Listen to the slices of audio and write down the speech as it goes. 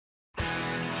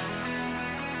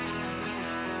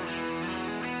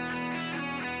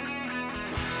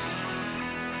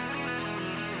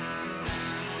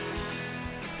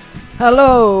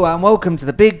Hello and welcome to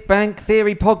the Big Bang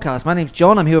Theory podcast. My name's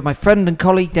John. I'm here with my friend and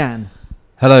colleague Dan.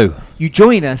 Hello. You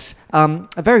join us a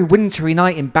very wintry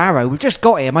night in Barrow. We've just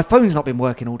got here. My phone's not been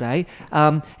working all day.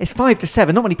 It's 5 to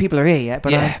 7. Not many people are here yet.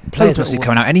 But players must be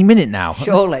coming out any minute now.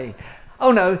 Surely.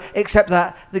 Oh no, except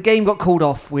that the game got called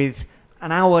off with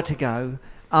an hour to go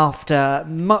after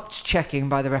much checking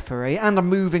by the referee and a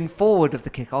moving forward of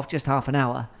the kickoff, just half an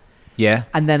hour. Yeah.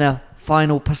 And then a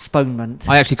final postponement.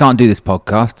 I actually can't do this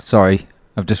podcast. Sorry.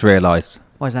 I've just realised.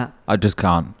 Why is that? I just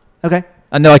can't. Okay.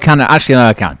 No, I can. Actually, no,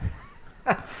 I can.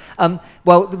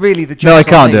 Well, really, the No, I joke's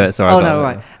can't on me. do it. Sorry. Oh, no,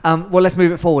 right. Well, let's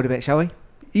move it forward a bit, shall we?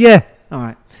 Yeah. All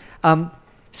right.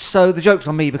 So the joke's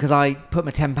on me because I put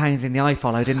my £10 in the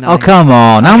iFollow, didn't I? Oh, come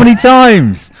on. How many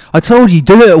times? I told you,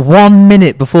 do it 1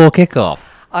 minute before kickoff.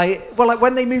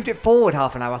 When they moved it forward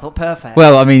half an hour, I thought perfect.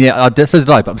 Well, I mean, yeah, so did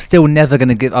I, but I'm still never going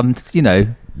to give...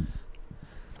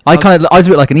 I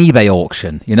do it like an eBay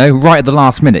auction, right at the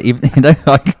last minute,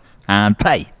 and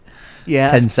pay. Yeah,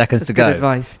 10 seconds to go. Good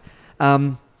advice.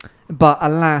 But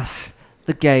alas,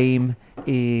 the game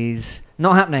is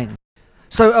not happening.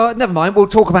 So never mind.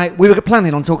 We were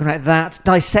planning on talking about that,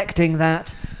 dissecting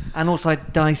that, and also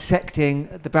dissecting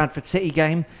the Bradford City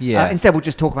game. Yeah. Instead, we'll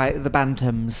just talk about the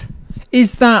Bantams.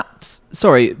 Is that...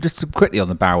 Sorry, just quickly on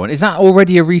the Barrow one. Is that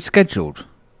already a rescheduled?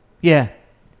 Yeah.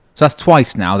 So that's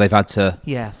twice now they've had to...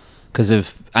 Yeah.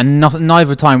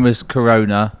 Neither time was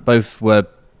Corona. Both were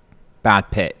bad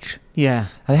pitch. Yeah.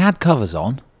 They had covers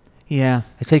on. Yeah.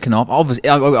 They're taken off. Obviously,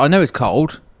 I know it's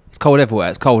cold. It's cold everywhere.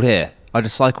 It's cold here. I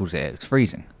just cycled here. It's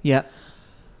freezing. Yeah.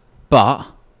 But,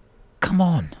 come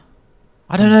on.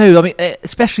 I don't know. I mean,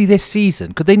 especially this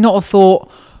season. Could they not have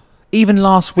thought... Even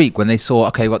last week when they saw,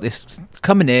 okay, we've got this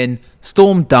coming in,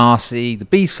 Storm Darcy, the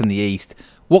beast from the east.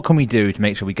 What can we do to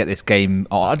make sure we get this game?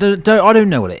 Oh, I don't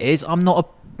know what it is. I'm not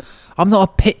a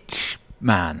pitch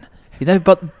man,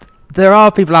 But there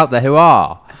are people out there who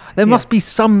are. There must be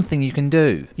something you can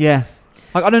do. Yeah.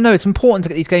 Like, I don't know. It's important to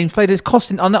get these games played. It's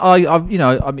costing.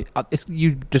 It's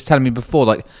you just telling me before,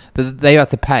 like they have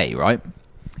to pay, right?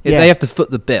 Yeah. They have to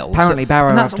foot the bill. Apparently,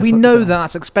 Barrow. We know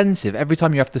that's expensive. Every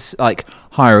time you have to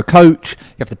hire a coach,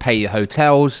 you have to pay your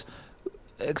hotels,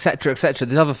 etc., etc.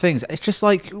 There's other things. It's just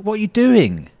like, what are you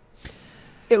doing?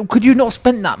 Could you not have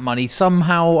spent that money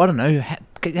somehow? I don't know.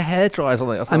 Get your hairdryers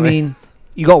on it or something. I mean,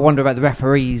 you got to wonder about the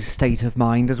referee's state of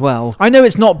mind as well. I know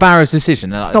it's not Barrow's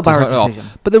decision. It's not Barrow's decision.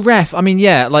 But the ref, I mean,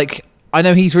 yeah, I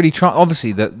know he's really trying.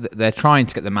 Obviously, they're trying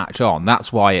to get the match on.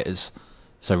 That's why it is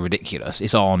so ridiculous.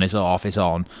 It's on, it's off, it's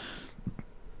on.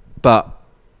 But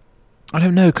I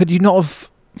don't know. Could you not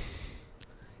have?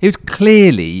 It was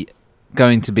clearly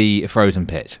going to be a frozen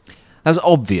pitch. That was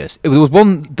obvious. It was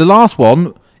the last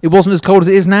one. It wasn't as cold as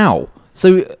it is now.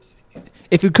 So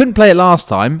if you couldn't play it last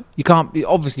time, you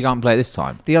obviously can't play it this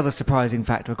time. The other surprising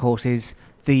factor, of course, is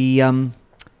the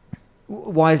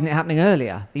why isn't it happening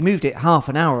earlier? They moved it half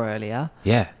an hour earlier.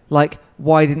 Yeah.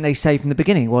 Why didn't they say from the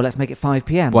beginning, well, let's make it 5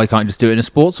 p.m? Why can't you just do it in a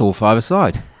sports hall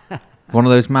 5-a-side? One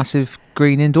of those massive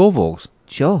green indoor balls.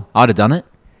 Sure. I'd have done it.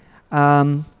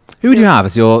 Who would you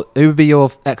have who would be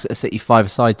your Exeter City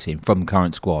 5-a-side team from the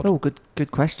current squad? Oh,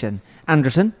 good question.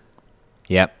 Anderson.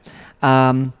 Yep.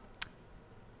 Matt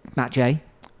J.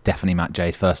 Definitely Matt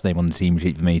J's first name on the team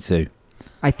sheet for me too.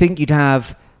 I think you'd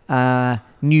have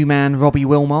new man Robbie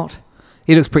Wilmot.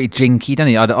 He looks pretty jinky, doesn't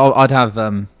he? I'd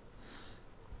have...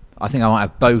 I think I might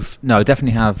have both. No,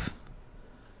 definitely have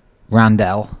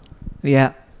Randell.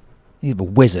 Yeah. He's a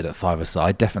wizard at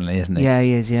 5-a-side, definitely, isn't he? Yeah,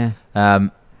 he is, yeah. And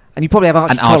you probably have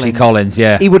Archie Collins,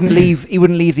 yeah. He wouldn't leave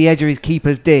the edge of his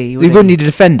keeper's D. He wouldn't need a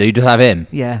defender, you'd just have him.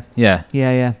 Yeah. Yeah.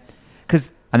 Yeah.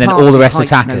 And then all the rest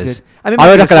attackers. No,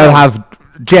 I reckon I would have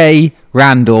Jay,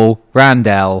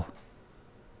 Randell,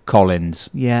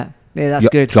 Collins. Yeah, that's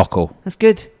good. Jockle. That's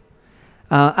good.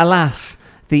 Alas,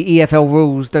 the EFL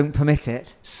rules don't permit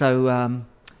it, so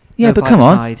yeah, but come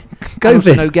on, go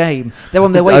for no game. They're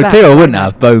on their way back. I tell you, I wouldn't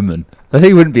have Bowman. I think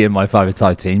he wouldn't be in my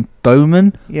 5-a-side team.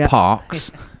 Bowman,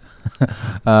 Parks,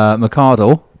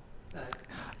 McArdle.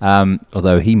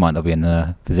 Although he might not be in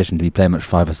the position to be playing much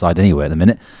 5-a-side anyway at the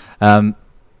minute. And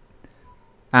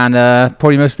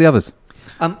probably most of the others.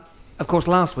 Of course,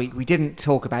 last week we didn't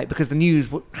talk about, because the news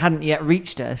hadn't yet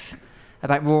reached us,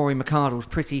 about Rory McArdle's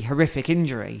pretty horrific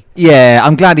injury. Yeah,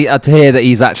 I'm glad to hear that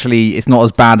it's not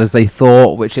as bad as they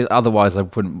thought, which is, otherwise I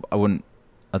wouldn't, I don't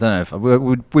know if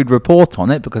we'd report on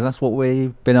it, because that's what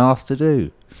we've been asked to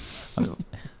do.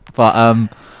 But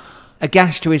a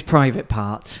gash to his private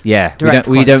part. Yeah,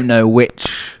 we don't know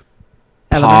which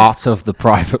part of the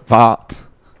private part.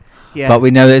 Yeah. But we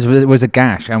know there was a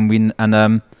gash, and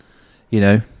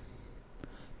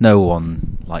No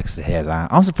one likes to hear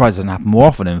that. I'm surprised it doesn't happen more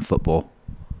often in football.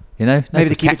 You know, no Maybe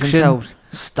they keep it to protection,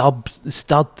 themselves.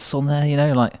 studs on there. You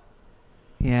know, like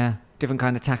Yeah, different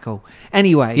kind of tackle.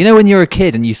 Anyway, you know when you're a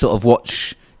kid and you sort of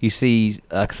watch, you see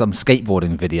some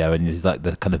skateboarding video and there's like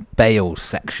the kind of bails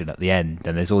section at the end,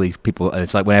 and there's all these people, and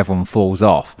it's like when everyone falls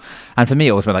off. And for me,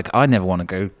 it was like I never want to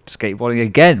go skateboarding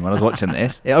again. When I was watching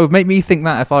this, it would make me think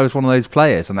that if I was one of those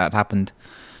players and that happened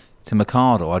to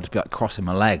Mercado, I'd just be like crossing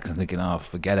my legs and thinking, "Oh,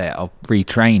 forget it. I'll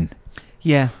retrain."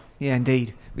 Yeah,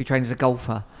 indeed. We trained as a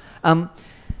golfer.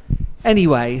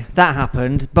 Anyway, that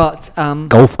happened, but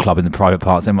Golf club in the private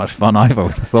part's so much fun. I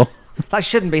would have thought. That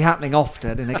shouldn't be happening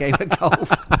often in a game of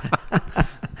golf.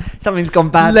 Something's gone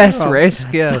badly Less wrong. risk,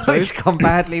 yeah. Something's gone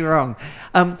badly wrong.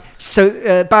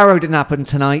 So Barrow didn't happen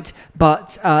tonight,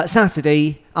 but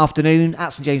Saturday afternoon at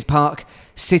St James Park,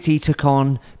 City took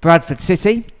on Bradford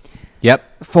City,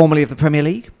 Yep. formerly of the Premier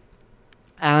League.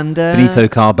 And Benito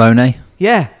Carbone.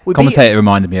 yeah, we beat Commentator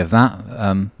reminded me of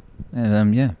that.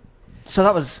 Yeah. So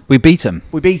that was... We beat him.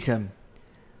 We beat them.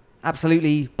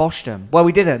 Absolutely boshed them. Well,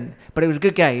 we didn't, but it was a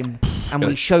good game, and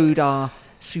we showed our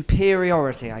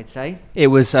superiority, I'd say. It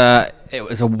was a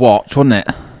watch, wasn't it?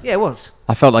 Yeah, it was.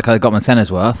 I felt like I got my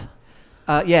tenner's worth.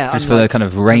 Yeah. Just for the kind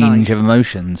of range of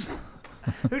emotions.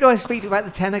 Who do I speak to about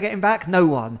the tenner getting back? No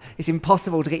one. It's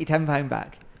impossible to get your £10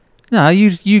 back. No,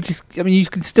 you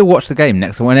can still watch the game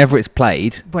next time whenever it's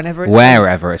played.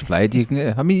 Wherever it's played. You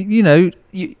can. I mean,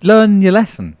 you learn your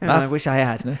lesson. Yeah, I wish I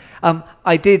had.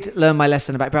 I did learn my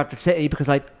lesson about Bradford City because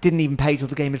I didn't even pay till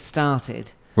the game had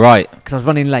started. Right. Because I was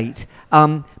running late.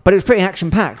 But it was pretty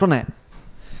action-packed, wasn't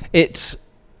it?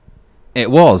 It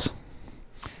was.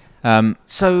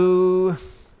 So,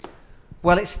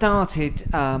 well, it started...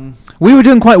 we were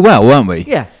doing quite well, weren't we?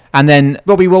 Yeah. And then...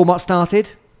 Robbie Wilmot started.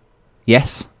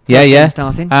 Yes. First Yeah. game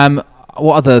starting.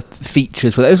 What other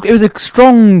features were there? It was a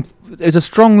strong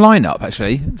lineup,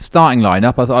 actually. Starting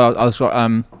lineup. I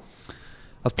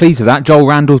was pleased with that. Joel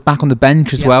Randall's back on the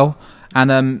bench as well.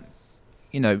 And,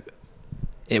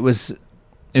 it was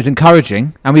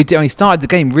encouraging. And we started the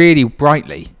game really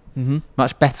brightly. Mm-hmm.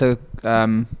 Much better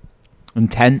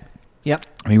intent. Yep.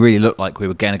 We really looked like we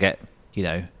were going to get,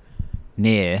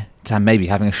 near to maybe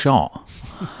having a shot.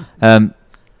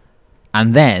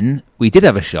 And then we did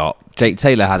have a shot. Jake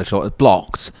Taylor had a shot. It was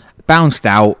blocked, bounced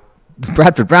out.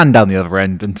 Bradford ran down the other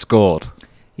end and scored.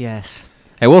 Yes.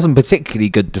 It wasn't particularly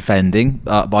good defending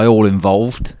by all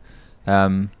involved. I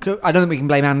don't think we can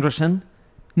blame Anderson.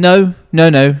 No. I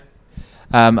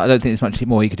don't think there's much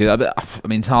more he could do. But I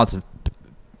mean, it's hard to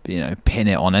pin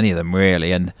it on any of them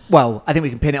really. And well, I think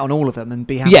we can pin it on all of them and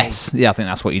be happy. Yes, yeah, I think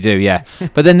that's what you do. Yeah,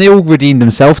 but then they all redeemed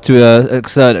themselves to a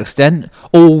certain extent.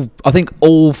 I think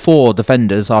all four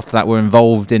defenders after that were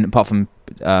involved in, apart from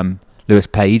Lewis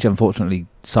Page, unfortunately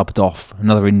subbed off,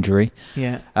 another injury.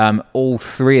 Yeah. All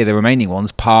three of the remaining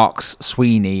ones, Parks,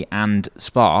 Sweeney, and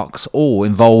Sparks, all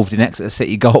involved in Exeter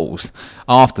City goals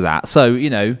after that. So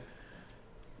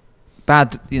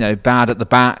bad at the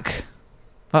back.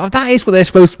 That is what they're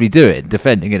supposed to be doing,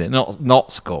 defending, isn't it?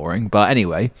 Not scoring. But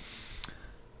anyway,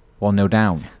 1-0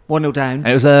 down. 1-0 down. And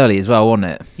it was early as well, wasn't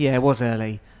it? Yeah, it was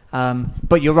early.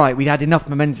 But you're right, we'd had enough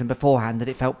momentum beforehand that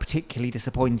it felt particularly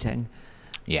disappointing.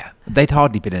 Yeah. They'd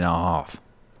hardly been in our half.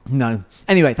 No.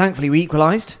 Anyway, thankfully we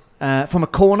equalised from a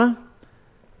corner.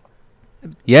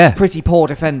 Yeah. Pretty poor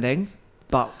defending,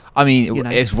 but... I mean,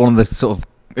 it's one of the sort of...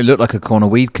 It looked like a corner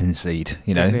we'd concede,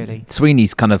 Really.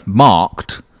 Sweeney's kind of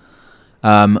marked...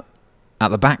 at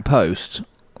the back post,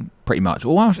 pretty much.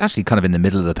 Well, actually, kind of in the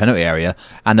middle of the penalty area,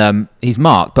 and he's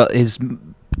marked, but the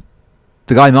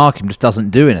guy marking him just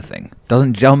doesn't do anything.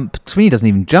 Doesn't jump. Sweeney doesn't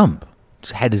even jump.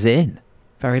 Just headers it in.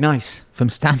 Very nice from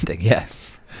standing. Yeah,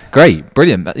 great,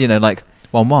 brilliant.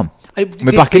 1-1. It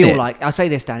We're did back in feel it. like, I'll say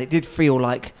this, Dan. It did feel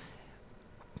like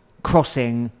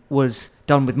crossing was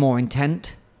done with more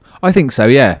intent, I think so.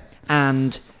 Yeah,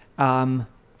 and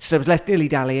so there was less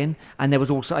dilly-dallying, and there was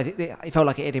also, I think it felt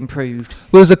like it had improved. Well,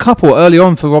 there was a couple early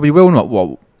on for Robbie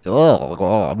Wilmot.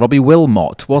 Robbie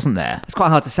Wilmot, wasn't there? It's quite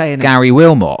hard to say, isn't it? Gary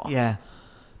Wilmot. Yeah.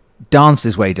 Danced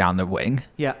his way down the wing.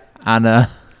 Yeah. And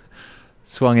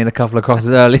swung in a couple of crosses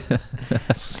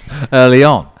early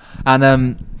on.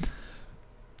 And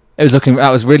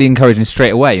that was really encouraging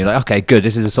straight away. You're like, okay, good.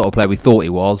 This is the sort of player we thought he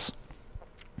was.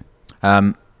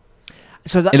 So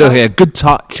it looked like a good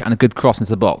touch and a good cross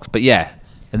into the box. But yeah,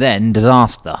 and then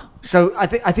disaster. So I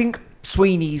think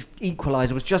Sweeney's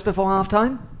equaliser was just before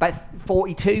half-time, about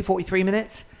 42, 43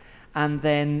 minutes. And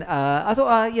then I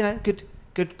thought,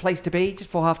 good place to be just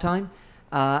before half-time.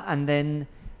 And then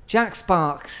Jack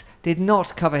Sparks did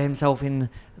not cover himself in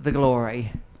the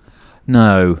glory.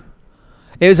 No.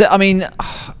 It was. I mean,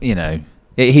 you know,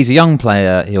 he's a young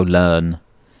player. He'll learn.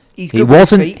 He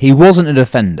wasn't. He wasn't a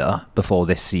defender before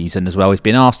this season as well. He's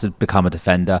been asked to become a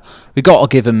defender. We've got to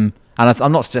give him. And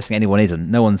I'm not suggesting anyone isn't.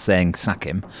 No one's saying sack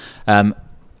him.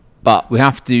 But we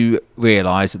have to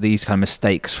realise that these kind of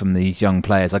mistakes from these young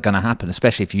players are going to happen,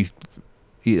 especially if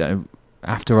you know,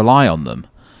 have to rely on them.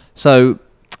 So,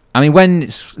 I mean, when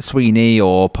it's Sweeney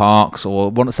or Parks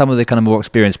or some of the kind of more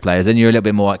experienced players, then you're a little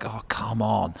bit more like, oh, come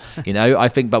on. You know, I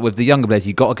think, but with the younger players,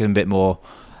 you've got to give them a bit more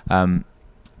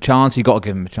chance. You've got to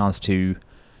give them a chance to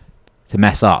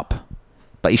mess up.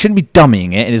 But he shouldn't be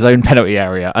dummying it in his own penalty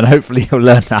area, and hopefully he'll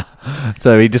learn that.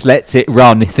 So he just lets it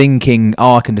run, thinking,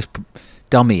 oh, I can just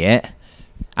dummy it,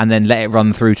 and then let it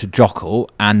run through to Jockle,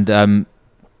 and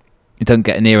you don't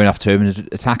get near enough to him, and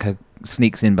the attacker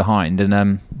sneaks in behind,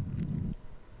 and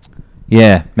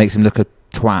makes him look a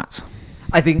twat.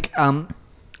 I think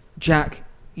Jack,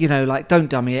 you know, like,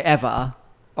 don't dummy it ever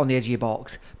on the edge of your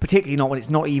box, particularly not when it's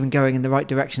not even going in the right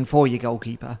direction for your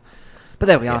goalkeeper. But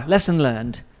there we are, lesson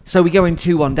learned. So we go in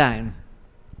 2-1 down.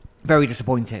 Very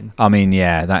disappointing. I mean,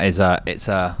 yeah, that is it's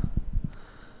a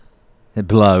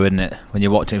blow, isn't it? When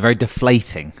you're watching, very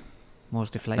deflating. Was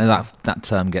deflating. That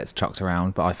term gets chucked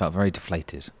around, but I felt very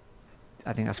deflated.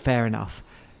 I think that's fair enough.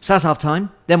 So that's half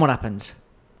time. Then what happens?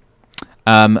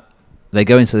 They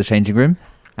go into the changing room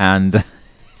and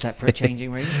separate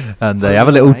changing rooms, and they have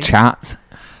a little chat,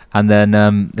 and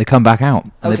then they come back out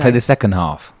and they play the second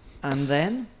half. And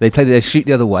then they shoot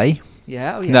the other way.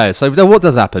 Yeah, oh yeah. No, so what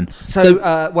does happen? So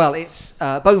it's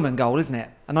Bowman goal, isn't it?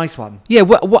 A nice one. Yeah,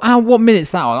 what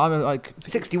minute's that on? I'm like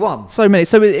 61. So many.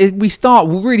 So we start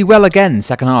really well again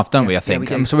second half, don't we? I think.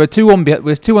 Yeah, we do. So we're 2-1.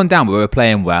 We're 2-1 down, but we're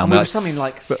playing well. And we were something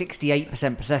like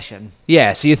 68% possession.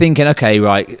 Yeah. So you're thinking, okay,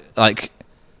 right, like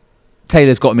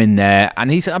Taylor's got him in there, and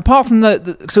he's apart from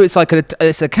so it's like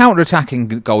it's a counter-attacking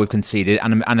goal we've conceded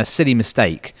and a silly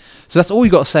mistake. So that's all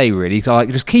you got to say really. So like,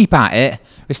 just keep at it.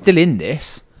 We're still in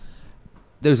this.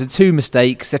 Those are two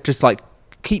mistakes that just like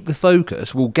keep the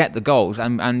focus. We'll get the goals,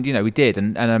 and you know we did,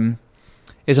 and it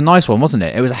was a nice one, wasn't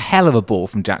it? It was a hell of a ball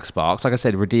from Jack Sparks. Like I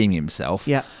said, redeeming himself.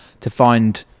 Yeah. To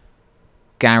find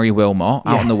Gary Wilmot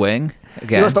out on the wing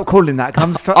again. You got to stop calling that.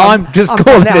 I'm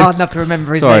calling it hard enough to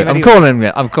remember his name.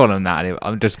 Anyway. I'm calling him that. Anyway.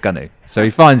 I'm just gonna. So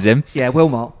he finds him. Yeah,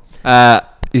 Wilmot.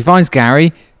 He finds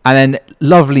Gary, and then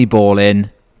lovely ball in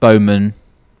Bowman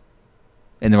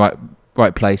in the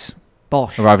right place.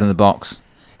 Bosh. Arrived in the box.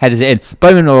 Headers it in.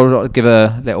 Bowman, will give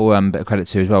a little bit of credit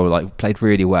to as well. Like played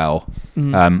really well,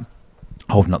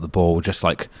 holding up the ball, just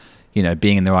like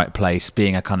being in the right place,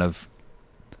 being a kind of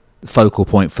focal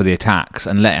point for the attacks,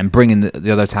 and bringing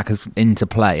the other attackers into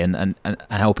play, and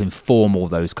helping form all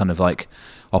those kind of like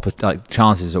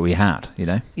chances that we had.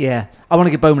 Yeah, I want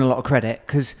to give Bowman a lot of credit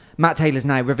because Matt Taylor's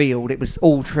now revealed it was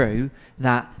all true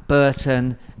that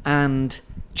Burton and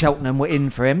Cheltenham were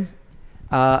in for him.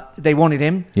 They wanted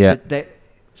him. Yeah.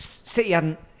 City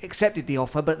hadn't accepted the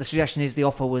offer, but the suggestion is the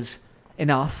offer was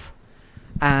enough,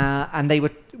 and they were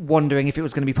wondering if it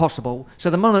was going to be possible. So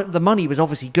the money was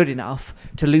obviously good enough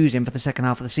to lose him for the second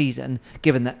half of the season,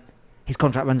 given that his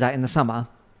contract runs out in the summer.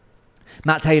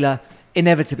 Matt Taylor,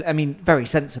 inevitably, I mean, very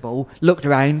sensible, looked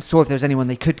around, saw if there was anyone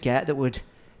they could get that would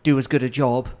do as good a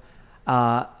job,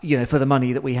 for the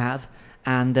money that we have.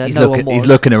 And he's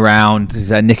looking around. There's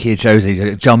Nicky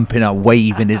Jose jumping up,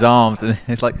 waving his arms, and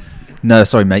it's like, no,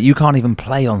 sorry, mate, you can't even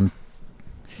play on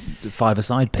the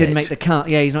five-a-side pitch. Didn't make the cut.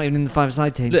 Yeah, he's not even in the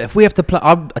five-a-side team. Look, if we have to play,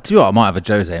 I tell you what, I might have a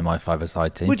Jose in my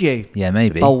five-a-side team. Would you? Yeah,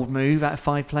 maybe. It's a bold move out of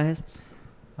 5 players.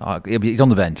 He's on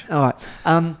the bench. All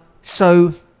right.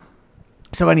 So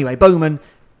anyway, Bowman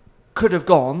could have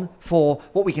gone for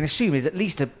what we can assume is at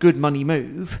least a good money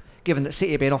move, given that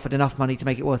City are being offered enough money to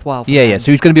make it worthwhile. Yeah.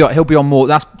 So he'll be on more.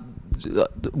 That's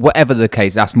whatever the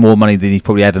case. That's more money than he's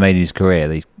probably ever made in his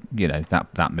career.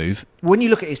 That move. When you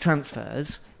look at his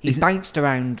transfers, he's bounced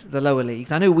around the lower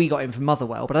leagues. I know we got him from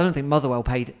Motherwell, but I don't think Motherwell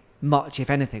paid much, if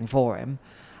anything, for him.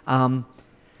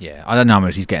 Yeah, I don't know how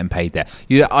much he's getting paid there.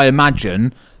 I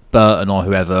imagine Burton or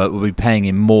whoever will be paying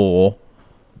him more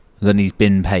than he's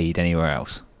been paid anywhere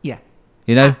else. Yeah.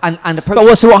 And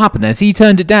so what happened then? Has he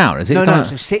turned it down? No.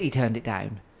 So City turned it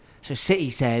down. So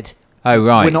City said, "Oh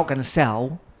right, we're not going to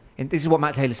sell." And this is what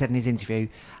Matt Taylor said in his interview,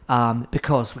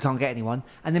 because we can't get anyone.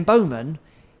 And then Bowman,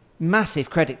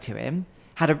 massive credit to him,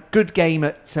 had a good game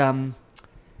at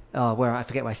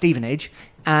Stevenage,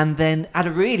 and then had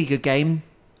a really good game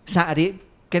Saturday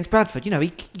against Bradford. He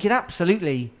could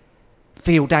absolutely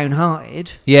feel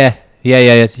downhearted. Yeah.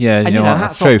 And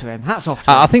hats off to him. Hats off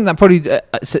to him. I think that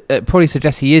probably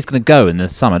suggests he is going to go in the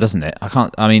summer, doesn't it?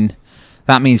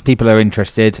 That means people are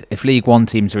interested. If League One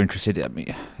teams are interested,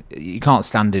 you can't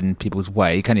stand in people's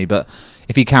way, can you? But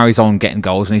if he carries on getting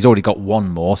goals, and he's already got one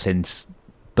more since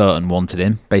Burton wanted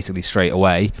him, basically straight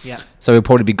away. Yeah. So he'll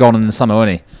probably be gone in the summer,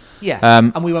 won't he? Yeah.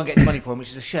 And we won't get any money for him, which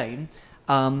is a shame.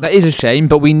 That is a shame,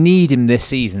 but we need him this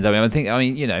season, don't we? I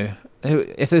mean, you know,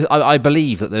 I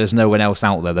believe that there's no one else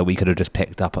out there that we could have just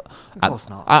picked up. Of course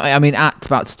not. I mean, at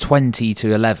about 20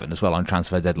 to 11 as well on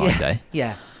transfer deadline day.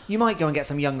 Yeah. You might go and get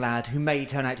some young lad who may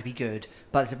turn out to be good,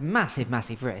 but it's a massive,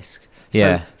 massive risk.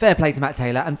 Yeah. So fair play to Matt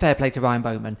Taylor and fair play to Ryan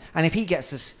Bowman. And if he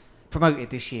gets us promoted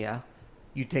this year,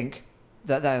 you'd think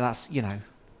that's, you know,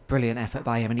 brilliant effort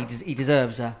by him, and he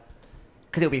deserves a...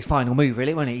 Because it'll be his final move,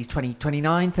 really, won't it? He's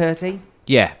 29, 30?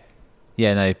 Yeah.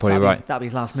 Yeah, no, you're probably right. That'll be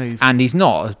his last move. And he's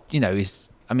not, you know,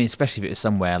 especially if it's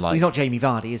somewhere like... He's not Jamie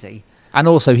Vardy, is he? And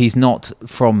also, he's not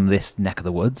from this neck of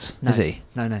the woods, is he?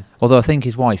 No. Although I think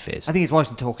his wife is. I think his wife's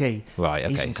from Torquay. Right,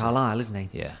 okay. He's from Carlisle, isn't he?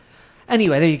 Yeah.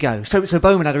 Anyway, there you go. So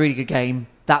Bowman had a really good game.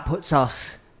 That puts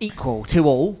us equal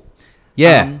 2-2.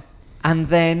 Yeah. And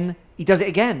then he does it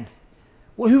again.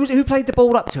 Well, who played the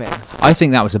ball up to him? I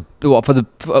think that was for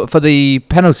the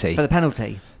penalty. For the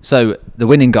penalty. So the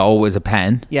winning goal was a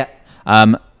pen. Yeah.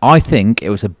 I think it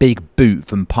was a big boot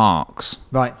from Parks.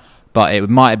 Right. But it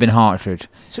might have been Hartridge,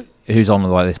 who's on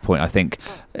by this point. I think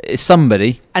it's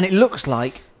somebody. And it looks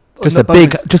like just a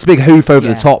big hoof over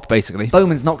the top, basically.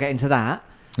 Bowman's not getting to that.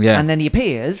 Yeah. And then he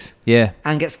appears. Yeah.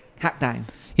 And gets hacked down.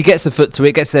 He gets the foot to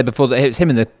it. Gets there before it's him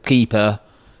and the keeper.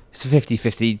 It's a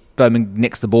 50-50. Bowman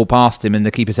nicks the ball past him, and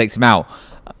the keeper takes him out.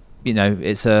 You know,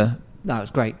 it's a... No,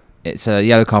 it's great. It's a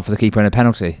yellow card for the keeper and a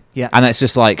penalty. Yeah. And it's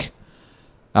just like,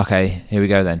 okay, here we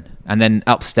go then. And then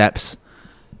up steps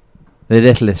the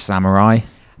littlest samurai.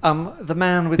 The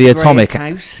man with the the atomic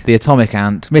house. The atomic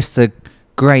ant. Mr.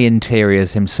 Grey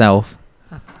Interiors himself,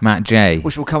 Matt J.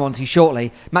 Which we'll come on to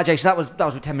shortly. Matt J, so that was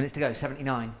with 10 minutes to go,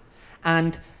 79.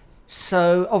 And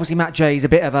so, obviously, Matt J is a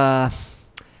bit of a...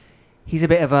 He's a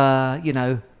bit of a, you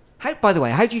know... By the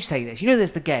way, how do you say this? You know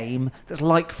there's the game that's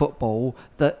like football,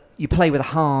 that you play with a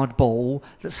hard ball,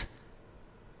 that's...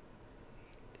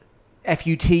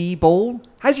 F-U-T ball?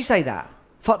 How do you say that?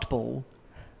 Football?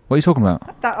 What are you talking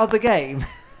about? That other game.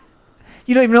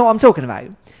 You don't even know what I'm talking about.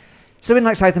 So in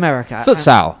like South America...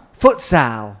 Futsal.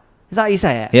 Futsal. Is that how you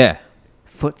say it? Yeah.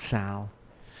 Futsal.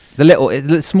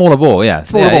 The smaller ball, yeah.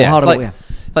 Smaller ball, harder ball, yeah.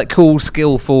 Like cool,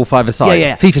 skillful five-a-side.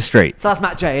 Yeah. FIFA Street. So that's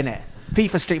Matt J, isn't it?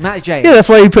 FIFA Street, Matt J. Yeah, that's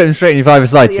why you put him straight in your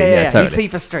five-a-side team. Yeah. Totally.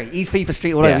 He's FIFA Street. He's FIFA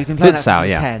Street all over. He's been playing that since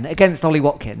he was 10 against Ollie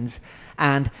Watkins.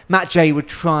 And Matt J would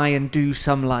try and do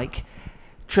some like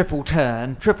triple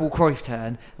Cruyff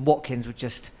turn, and Watkins would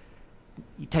just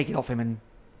you take it off him and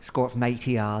score it from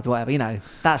 80 yards, whatever. You know,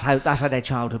 that's how their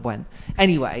childhood went.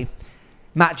 Anyway,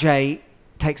 Matt J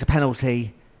takes a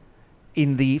penalty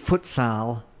in the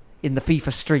futsal in the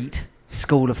FIFA Street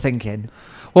school of thinking.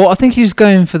 Well, I think he's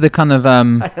going for the kind of. I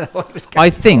don't know what he was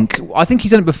going for. I think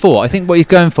he's done it before. I think what he's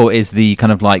going for is the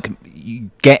kind of like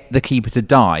you get the keeper to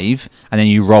dive and then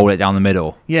you roll it down the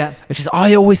middle. Yeah, which is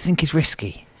I always think is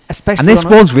risky. Especially and this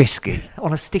was risky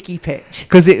on a sticky pitch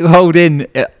because it rolled in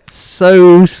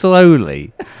so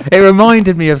slowly. It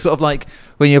reminded me of sort of like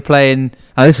when you're playing.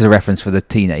 This is a reference for the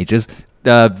teenagers.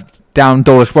 Down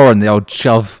Dawlish Warren, the old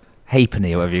shove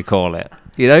halfpenny, or whatever you call it.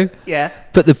 You know? Yeah.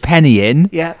 Put the penny in.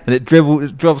 Yeah. And it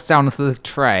drops down onto the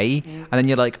tray. Yeah. And then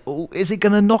you're like, oh, is it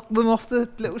going to knock them off the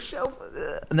little shelf?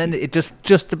 And then it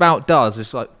just about does.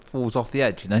 It's like falls off the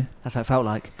edge, you know? That's what it felt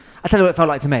like. I tell you what it felt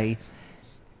like to me.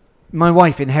 My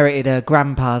wife inherited her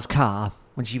grandpa's car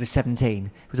when she was 17.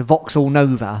 It was a Vauxhall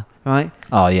Nova, right?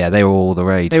 Oh, yeah. They were all the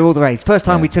rage. First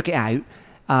time we took it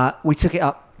out, we took it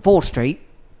up 4th Street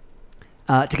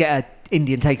to get an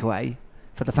Indian takeaway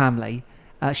for the family.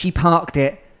 She parked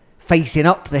it facing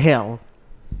up the hill,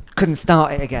 couldn't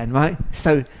start it again, right?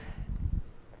 So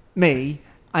I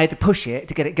had to push it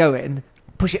to get it going,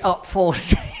 push it up 4th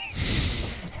Street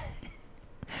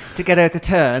to get her to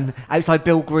turn outside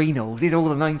Bill Greenall's. These are all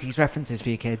the 90s references for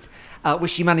you kids, which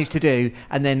she managed to do,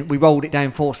 and then we rolled it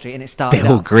down 4th Street and it started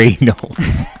Bill up. Greenall's.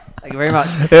 Thank you very much.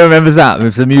 Who remembers that? It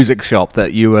was a music shop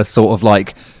that you were sort of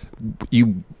like...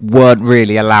 You weren't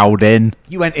really allowed in.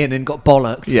 You went in and got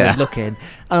bollocked for looking.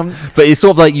 But it's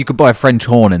sort of like you could buy a French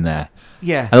horn in there.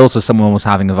 Yeah. And also someone was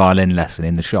having a violin lesson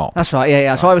in the shop. That's right,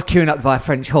 yeah. So I was queuing up to buy a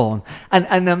French horn.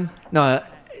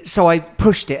 So I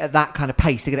pushed it at that kind of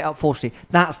pace to get it up 4th Street.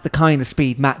 That's the kind of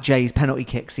speed Matt J's penalty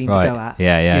kick seemed to go at.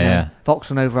 Yeah.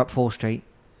 Vauxhall over up 4th Street.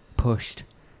 Pushed.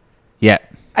 Yeah.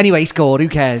 Anyway, he scored. Who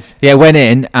cares? Yeah, went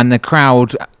in and the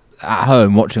crowd... at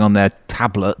home watching on their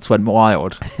tablets went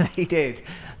wild. They did.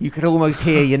 You could almost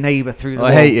hear your neighbour through the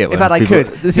wall. I hate it. In fact, I could.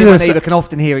 My neighbour can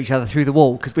often hear each other through the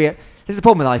wall because this is the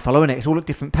problem with iFollow, isn't it? It's all at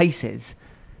different paces.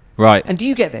 Right. And do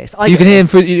you get this? You can hear him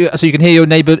so you can hear your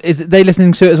neighbour. Is they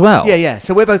listening to it as well? Yeah.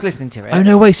 So we're both listening to it. Oh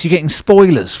no way! So you're getting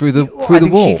spoilers through the I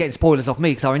think wall. she's getting spoilers off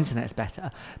me because our internet's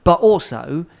better. But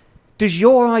also, does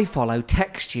your iFollow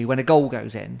text you when a goal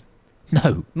goes in?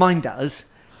 No. Mine does.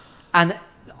 And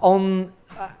on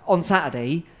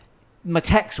Saturday, my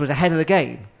text was ahead of the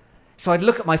game, so I'd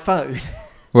look at my phone,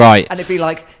 Right. and it'd be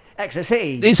like Exeter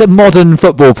City. It's a modern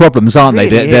football problems, aren't Really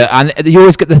they? is. And you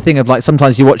always get the thing of like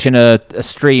sometimes you're watching a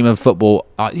stream of football.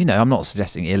 I'm not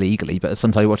suggesting illegally, but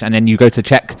sometimes you watch, and then you go to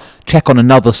check on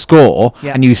another score,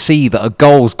 Yeah. and you see that a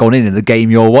goal's gone in the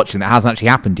game you're watching that hasn't actually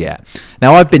happened yet.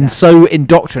 Now I've been so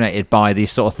indoctrinated by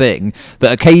this sort of thing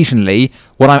that occasionally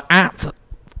when I'm at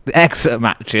the Exeter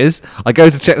matches, I go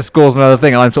to check the scores on another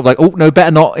thing, and I'm sort of like, oh no, better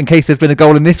not, in case there's been a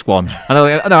goal in this one. And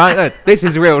I'm like, no, this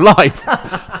is real life.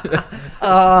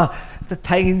 The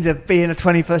pains of being a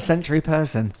 21st century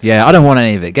person. Yeah, I don't want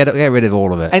any of it. Get rid of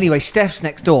all of it. Anyway, Steph's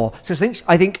next door. So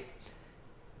I think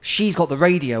she's got the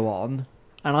radio on,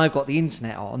 and I've got the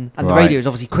internet on, and the Right. radio is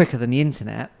obviously quicker than the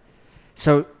internet.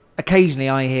 So occasionally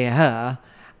I hear her,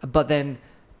 but then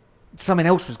something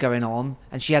else was going on,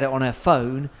 and she had it on her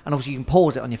phone, and obviously you can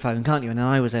pause it on your phone, can't you? And then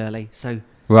I was early, so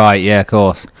Right, yeah, of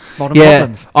course. modern Yeah,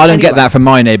 problems. I don't get Anyway. that from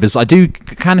my neighbours. I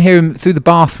can hear him through the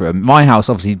bathroom. My house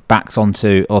obviously backs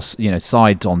onto, or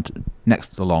sides on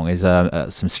next along is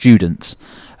some students,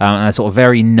 and they're sort of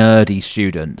very nerdy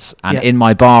students. And Yeah. in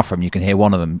my bathroom, you can hear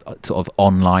one of them sort of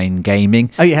online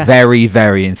gaming. Oh, yeah. Very,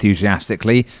 very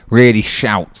enthusiastically. Really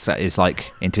shouts at his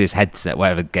into his headset,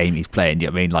 whatever game he's playing. You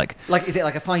know what I mean? Like, Is it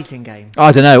like a fighting game?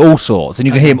 I don't know, all sorts, and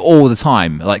you can hear him all the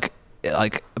time.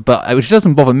 But which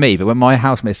doesn't bother me. But when my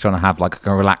housemate's trying to have like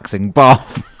a relaxing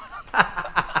bath,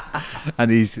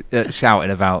 and he's shouting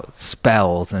about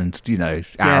spells and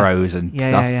arrows and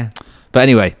stuff. Yeah. But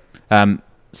anyway,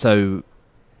 so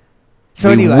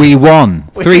Anyway, we won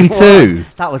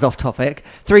 3-2. That was off topic.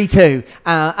 3-2,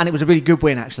 and it was a really good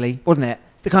win, actually, wasn't it?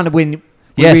 The kind of win.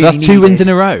 we Yeah, so really that's 2 wins needed. in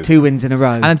a row. 2 wins in a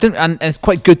row. And it's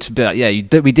quite good to be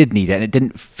like, we did need it, and it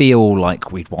didn't feel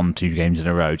like we'd won 2 games in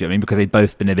a row. Do you know what I mean? Because they'd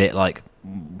both been a bit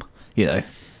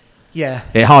Yeah.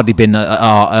 it hardly been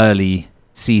our early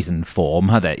season form,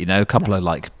 had it? A couple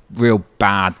of real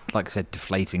bad, like I said,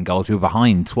 deflating goals. We were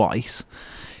behind twice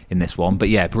in this one, but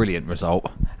yeah, brilliant result.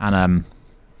 And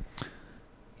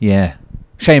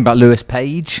shame about Lewis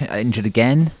Page, injured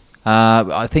again.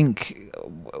 I think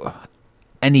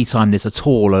anytime there's at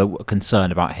all a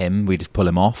concern about him, we just pull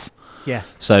him off. Yeah.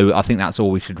 So I think that's all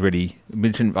we should really. I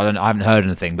haven't heard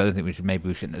anything, but I don't think we should. Maybe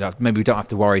we don't have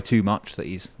to worry too much that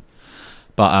he's.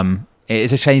 But it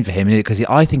is a shame for him because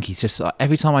I think he's just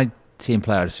every time I see him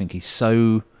play, I just think he's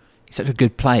such a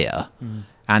good player,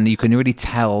 and you can really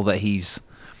tell that he's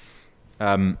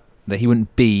that he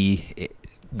wouldn't be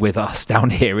with us down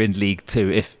here in League Two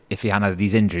if he hadn't had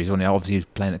these injuries. Obviously, he was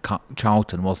playing at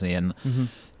Charlton, wasn't he, and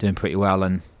doing pretty well.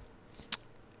 And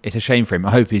it's a shame for him.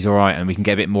 I hope he's all right, and we can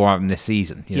get a bit more out of him this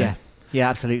season. You know? Yeah,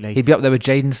 absolutely. He'd be up there with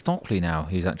Jaden Stockley now,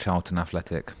 who's at Charlton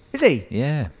Athletic. Is he?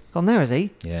 Yeah. Gone there, is he?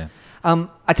 Yeah.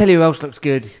 I tell you who else looks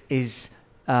good is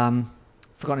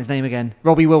forgotten his name again.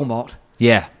 Robbie Wilmot.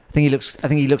 Yeah. I think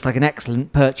he looks like an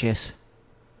excellent purchase.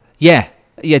 Yeah.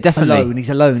 Yeah, definitely. He's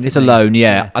alone. It's a loan,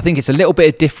 yeah. I think it's a little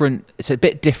bit different. It's a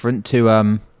bit different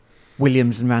to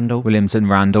Williams and Randall.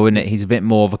 Isn't it? He's a bit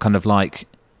more of a kind of like.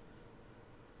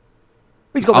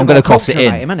 He's got I'm going to cross it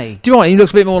in. him, hasn't he? Do you know what? He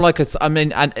looks a bit more like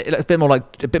and it looks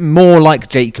a bit more like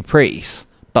Jake Caprice,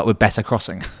 but with better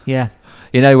crossing. Yeah.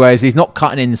 Whereas he's not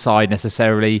cutting inside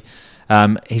necessarily.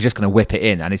 He's just going to whip it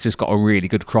in, and he's just got a really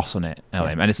good cross on it.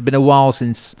 And it's been a while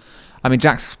since.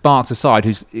 Jack Sparks aside,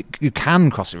 who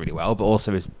can cross it really well, but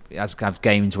also has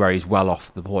games where he's well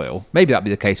off the boil. Maybe that'd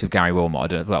be the case with Gary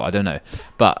Wilmot. I don't know,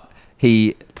 but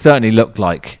he certainly looked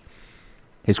like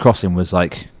his crossing was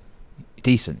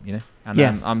decent,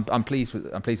 And I'm pleased with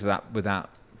that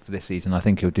for this season. I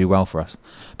think he'll do well for us.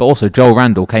 But also Joel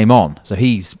Randall came on, so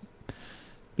he's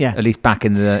at least back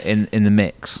in the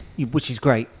mix, which is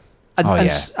great. And, Oh, and,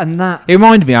 yeah. s- and that. It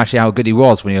reminded me actually how good he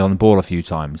was when he was on the ball a few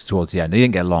times towards the end. He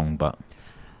didn't get long, but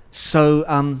So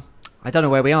I don't know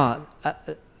where we are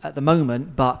at the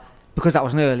moment, but because that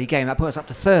was an early game, that put us up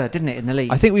to third, didn't it, in the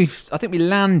league? I think we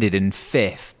landed in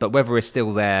 5th. But whether we're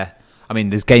still there,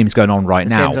 there's games going on right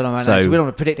now. Games on right now, so we don't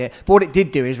want to predict it. But what it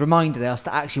did do is reminded us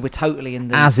that actually we're totally in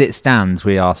the. As it stands,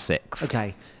 we are 6th.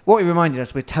 Okay. What it reminded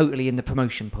us, we're totally in the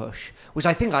promotion push, which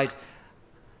I think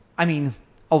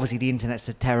obviously the internet's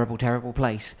a terrible, terrible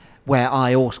place where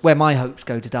my hopes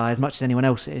go to die as much as anyone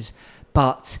else's.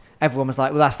 But everyone was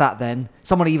like, well, that's that then.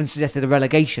 Someone even suggested a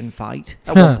relegation fight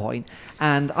at one point.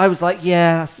 And I was like,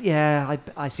 I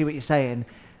see what you're saying.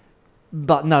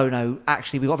 But no,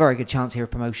 actually, we've got a very good chance here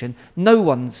of promotion. No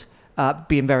one's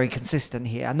being very consistent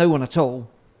here. No one at all.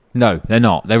 No, they're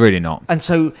not. They're really not. And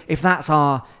so if that's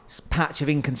our patch of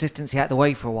inconsistency out the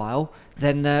way for a while,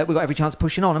 then we've got every chance of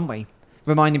pushing on, haven't we?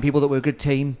 Reminding people that we're a good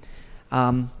team.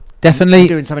 Definitely. And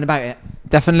doing something about it.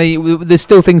 Definitely. There's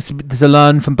still things to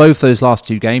learn from both those last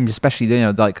 2 games, especially,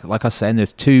 like I was saying,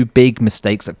 there's 2 big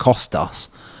mistakes that cost us.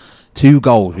 2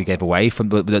 goals we gave away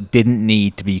that didn't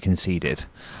need to be conceded.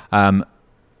 And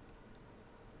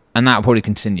that will probably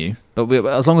continue. But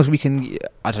as long as we can,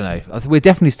 I don't know. We're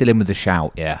definitely still in with the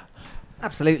shout, yeah.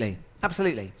 Absolutely.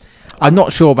 I'm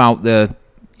not sure about the,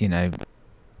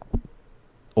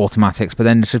 automatics, but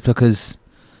then it's just because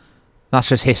that's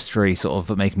just history sort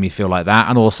of making me feel like that.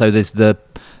 And also there's the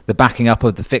backing up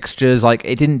of the fixtures. Like,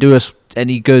 it didn't do us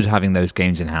any good having those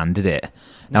games in hand, did it?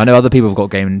 Now, I know other people have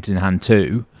got games in hand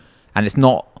too. And it's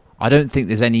not, I don't think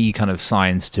there's any kind of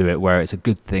science to it where it's a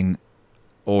good thing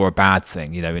or a bad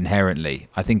thing, inherently.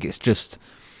 I think it's just,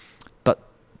 but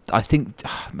I think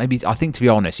to be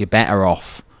honest, you're better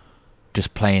off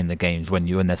just playing the games when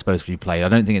they're supposed to be played. I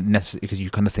don't think it necessarily, because you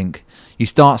kind of think, you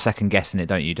start second guessing it,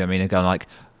 don't you? Do you know what I mean? And going like,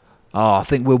 oh, I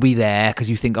think we'll be there, because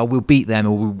you think, oh, we'll beat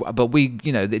them, but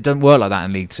it doesn't work like that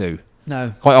in League 2.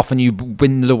 No. Quite often you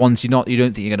win the ones you don't think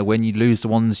you're going to win, you lose the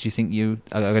ones you think you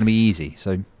are going to be easy,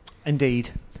 so... Indeed.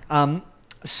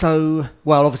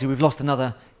 Obviously we've lost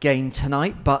another game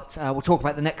tonight, but we'll talk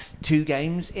about the next 2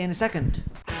 games in a second.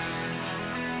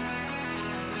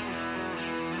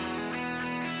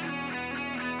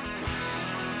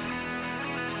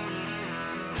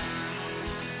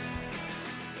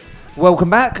 Welcome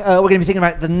back. We're going to be thinking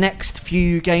about the next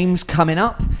few games coming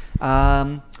up.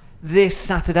 This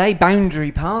Saturday,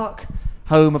 Boundary Park,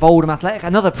 home of Oldham Athletic,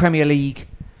 another Premier League.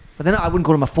 But I wouldn't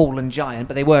call them a fallen giant,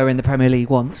 but they were in the Premier League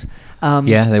once.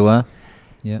 Yeah, they were.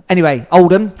 Yeah. Anyway,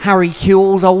 Oldham, Harry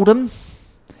Kewell's Oldham.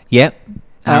 Yep.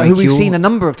 Who we've seen a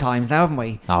number of times now, haven't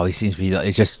we? Oh, he seems to be.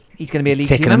 He's going to be a League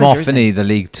 2 ticking manager, them off, isn't isn't he? The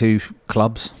League 2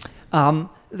 clubs.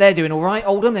 They're doing all right.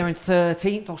 Oldham, they're in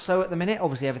 13th or so at the minute.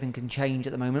 Obviously, everything can change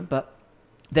at the moment, but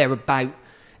they're about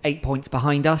 8 points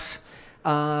behind us.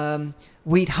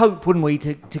 We'd hope, wouldn't we,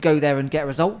 to go there and get a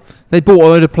result. They bought a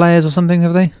load of players or something,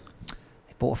 have they?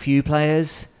 Bought a few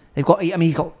players. They've got.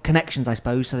 He's got connections, I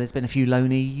suppose. So there's been a few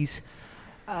loanees.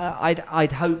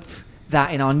 I'd hope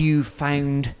that in our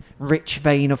newfound rich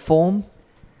vein of form,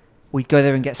 we'd go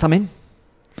there and get some in.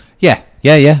 Yeah.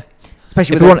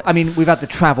 Especially we've had the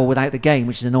travel without the game,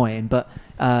 which is annoying. But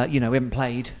we haven't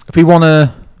played. If we want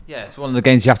to, it's one of the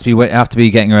games you have to be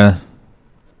getting at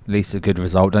least a good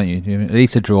result, don't you? At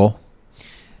least a draw.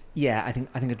 Yeah, I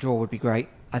think a draw would be great.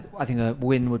 I think a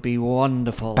win would be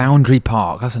wonderful. Boundary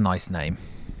Park, that's a nice name.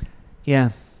 Yeah.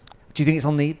 Do you think it's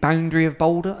on the boundary of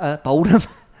Boldham?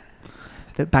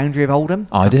 The boundary of Oldham?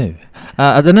 I do.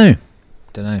 I don't know.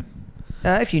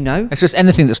 If you know. It's just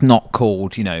anything that's not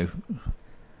called,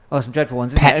 Oh, some dreadful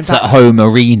ones. Pets at Home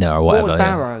Arena or whatever. What was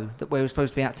Barrow that we were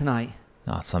supposed to be at tonight?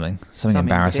 Oh, something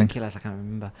embarrassing. Ridiculous, I can't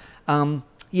remember.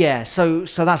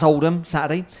 So that's Oldham,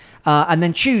 Saturday. And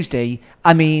then Tuesday,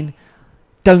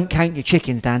 don't count your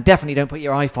chickens down. Definitely don't put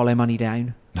your iFollow money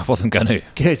down. I wasn't going to.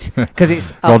 Good. Because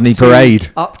it's up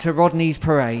to Rodney's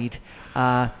parade,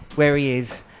 where he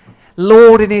is.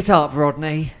 Lording it up,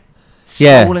 Rodney.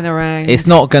 Strolling around. It's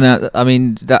not going to... we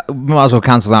might as well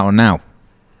cancel that one now.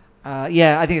 I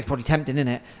think it's probably tempting, isn't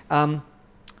it?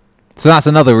 So that's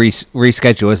another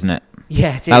reschedule, isn't it?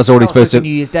 Yeah, it is. That was already supposed to... New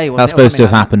Year's Day, that's supposed to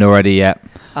have happened already, yeah.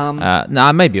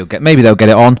 Maybe they'll get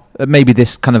it on. Maybe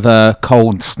this kind of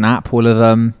cold snap will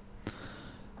have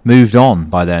moved on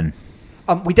by then.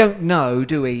 We don't know,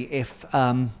 do we, if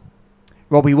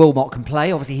Robbie Wilmot can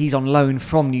play. Obviously, he's on loan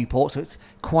from Newport, so it's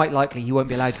quite likely he won't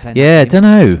be allowed to play. Yeah, don't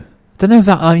know if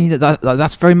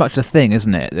that's very much the thing,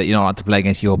 isn't it? That you're not allowed to play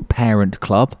against your parent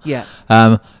club. Yeah.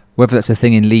 Whether that's a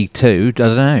thing in League 2, I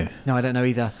don't know. No, I don't know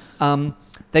either.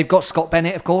 They've got Scott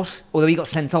Bennett, of course, although he got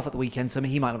sent off at the weekend, so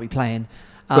he might not be playing.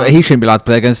 But he shouldn't be allowed to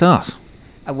play against us.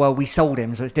 Well, we sold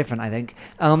him, so it's different, I think.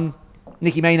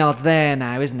 Nicky Maynard's there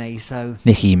now, isn't he? So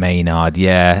Nicky Maynard,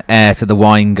 yeah, heir to the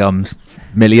wine gums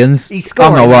millions. He's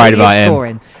scoring. I'm not worried about him.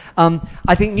 Scoring.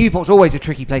 I think Newport's always a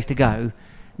tricky place to go,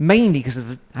 mainly because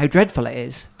of how dreadful it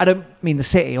is. I don't mean the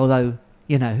city, although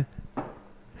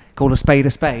call a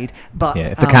spade, but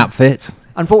if the cap fits.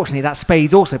 Unfortunately, that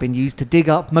spade's also been used to dig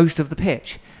up most of the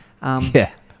pitch. They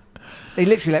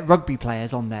literally let rugby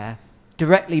players on there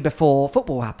directly before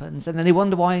football happens, and then they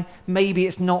wonder why maybe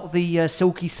it's not the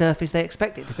silky surface they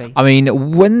expect it to be.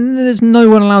 When there's no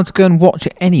one allowed to go and watch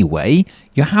it anyway,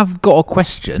 you have got to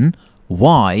question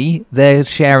why they're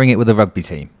sharing it with a rugby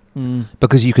team.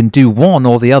 Because you can do one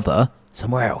or the other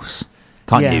somewhere else,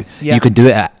 can't Yeah, you? yeah. You can do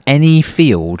it at any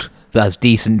field that has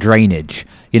decent drainage.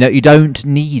 You don't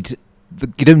need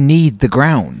the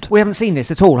ground. We haven't seen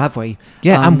this at all, have we?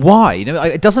 Yeah, and why?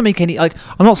 It doesn't make any. I'm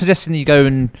not suggesting that you go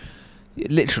and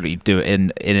literally do it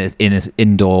in an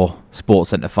indoor sports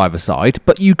centre 5-a-side,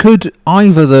 but you could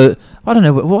either I don't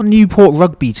know what Newport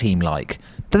rugby team like.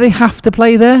 Do they have to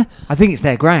play there? I think it's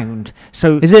their ground.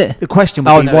 So is it? The question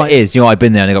would be no, why it is. I've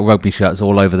been there and they got rugby shirts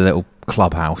all over the little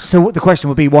clubhouse. So the question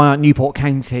would be why aren't Newport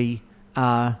County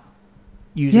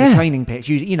using a training pitch?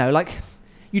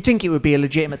 You'd think it would be a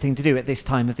legitimate thing to do at this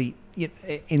time of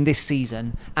in this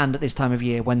season and at this time of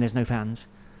year when there's no fans.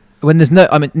 When there's no,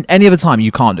 any other time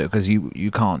you can't do it because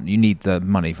you can't. You need the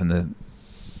money from the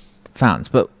fans.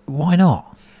 But why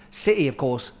not? City, of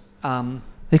course.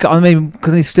 They can't,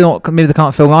 because maybe they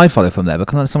can't film iFollow from there. But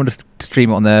can someone just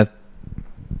stream it on their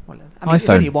iPhone? It's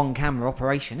only a one-camera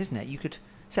operation, isn't it? You could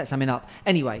set something up.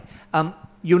 Anyway,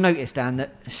 you'll notice, Dan,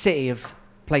 that City have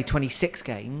played 26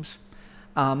 games.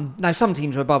 Now, some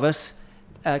teams are above us.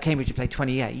 Cambridge have played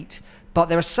 28. But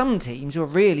there are some teams who are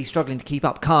really struggling to keep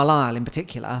up. Carlisle, in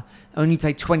particular, only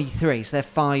played 23, so they're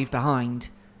 5 behind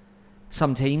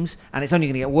some teams. And it's only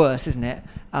going to get worse, isn't it?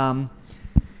 And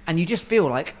you just feel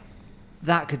like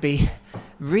that could be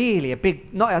really a big...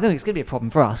 I don't think it's going to be a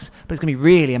problem for us, but it's going to be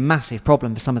really a massive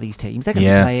problem for some of these teams. They're going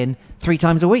to be playing 3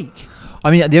 times a week.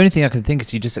 The only thing I can think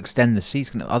is you just extend the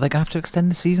season. Are they going to have to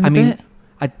extend the season a bit?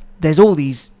 There's all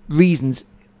these reasons...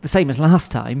 the same as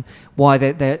last time, why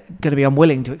they're going to be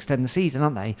unwilling to extend the season,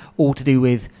 aren't they? All to do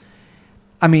with...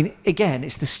 again,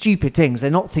 it's the stupid things. They're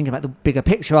not thinking about the bigger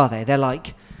picture, are they? They're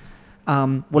like,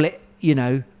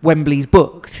 Wembley's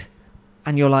booked.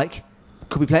 And you're like,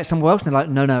 could we play it somewhere else? And they're like,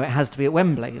 no, it has to be at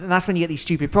Wembley. And that's when you get these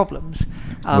stupid problems.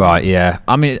 Right, yeah.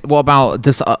 What about...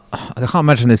 I can't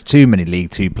imagine there's too many League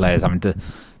Two players having to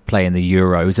play in the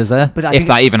Euros, is there? But if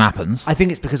that even happens. I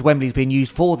think it's because Wembley's being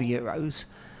used for the Euros.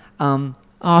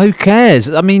 Who cares?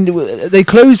 They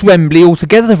closed Wembley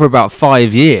altogether for about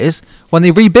 5 years when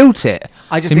they rebuilt it.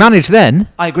 They managed then.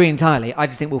 I agree entirely. I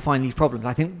just think we'll find these problems.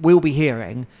 I think we'll be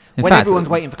hearing when everyone's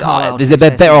waiting for Carlisle. They're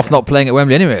better off not playing at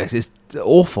Wembley anyway. It's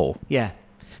awful. Yeah,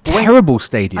 it's a terrible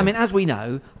stadium. As we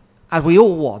know, as we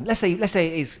all want. Let's say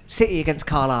it is City against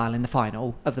Carlisle in the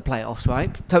final of the playoffs,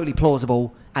 right? Totally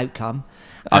plausible outcome.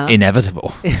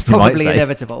 Inevitable. Probably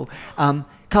inevitable.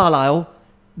 Carlisle,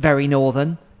 very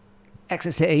northern.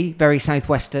 Exeter City, very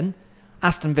southwestern.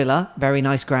 Aston Villa, very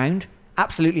nice ground.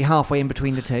 Absolutely halfway in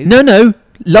between the two. No,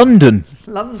 London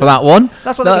for that one.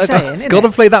 That's what they're saying, got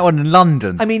to play that one in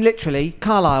London. Literally,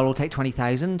 Carlisle will take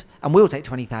 20,000 and we'll take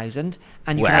 20,000.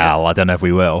 And I don't know if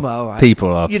we will. Well, right.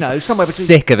 People are somewhere between...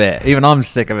 sick of it. Even I'm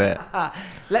sick of it.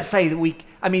 Let's say that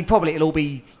probably it'll all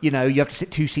be, you have to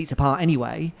sit 2 seats apart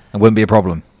anyway. It wouldn't be a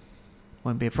problem.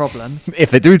 Won't be a problem.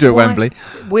 If they do it at Wembley.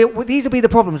 These will be the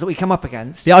problems that we come up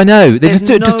against. Yeah, I know. They just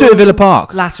do it at Villa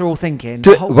Park. Lateral thinking.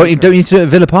 You don't need to do it at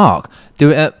Villa Park.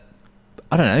 Do it at,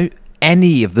 I don't know,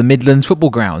 any of the Midlands football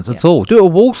grounds at all. Do it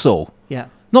at Vauxhall. Yeah.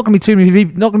 Not going to be too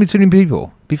many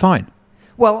people. Be fine.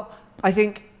 Well, I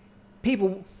think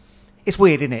people... It's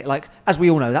weird, isn't it? Like, as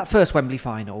we all know, that first Wembley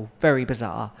final, very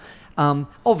bizarre.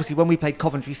 Obviously, when we played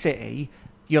Coventry City,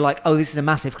 you're like, oh, this is a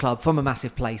massive club from a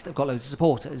massive place that have got loads of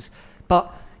supporters.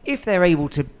 But if they're able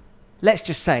to, let's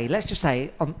just say that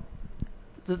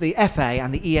the FA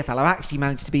and the EFL have actually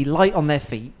managed to be light on their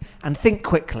feet and think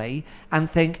quickly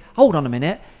and think, hold on a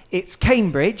minute, it's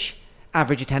Cambridge,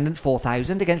 average attendance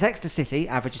 4,000, against Exeter City,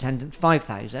 average attendance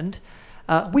 5,000.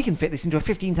 We can fit this into a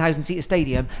 15,000-seater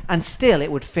stadium and still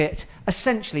it would fit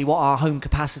essentially what our home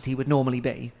capacity would normally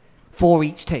be for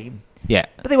each team. Yeah.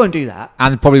 But they won't do that.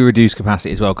 And probably reduce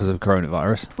capacity as well because of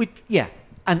coronavirus.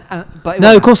 But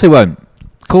of course they won't.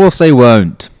 Of course they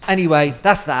won't. Anyway,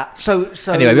 that's that. So anyway,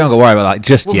 we haven't got to worry about that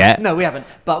just yet. No, we haven't.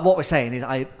 But what we're saying is,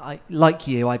 I like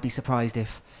you, I'd be surprised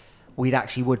if we'd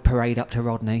actually would parade up to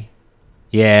Rodney.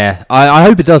 Yeah, I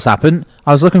hope it does happen.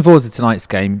 I was looking forward to tonight's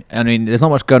game. There's not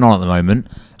much going on at the moment,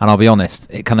 and I'll be honest,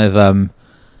 it kind of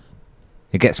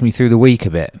it gets me through the week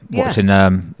a bit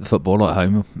watching football at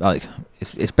home. Like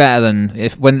it's better than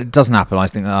when it doesn't happen. I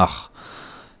think, I'll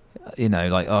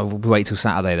wait till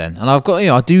Saturday then. And I've got,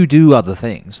 I do other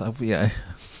things. I'm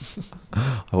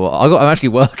actually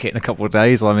working in a couple of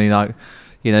days. You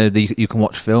can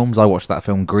watch films. I watched that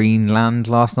film Greenland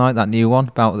last night, that new one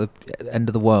about the end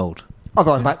of the world. I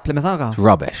thought it was about Plymouth Argyle. It's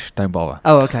rubbish. Don't bother.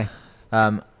 Oh, okay.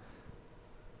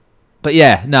 But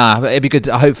yeah, it'd be good.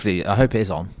 I hope it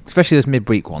is on, especially those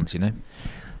midweek ones.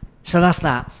 So that's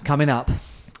that coming up.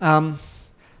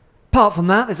 Apart from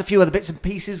that, there's a few other bits and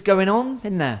pieces going on,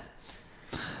 isn't there?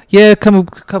 Yeah, a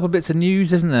couple bits of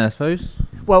news, isn't there? I suppose.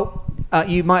 Well,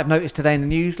 You might have noticed today in the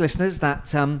news, listeners, that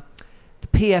the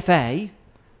PFA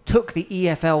took the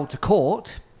EFL to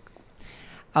court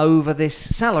over this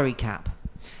salary cap.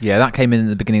 Yeah, that came in at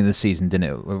the beginning of the season, didn't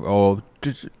it? Or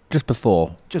just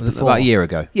before? Just Was it before. about a year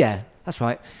ago. Yeah, that's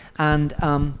right. And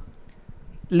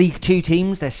League Two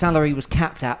teams, their salary was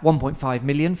capped at 1.5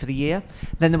 million for the year.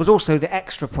 Then there was also the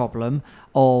extra problem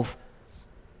of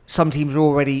some teams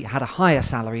already had a higher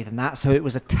salary than that, so it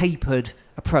was a tapered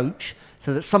approach,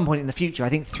 so that at some point in the future, I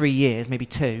think 3 years, maybe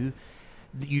 2,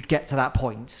 you'd get to that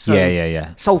point. So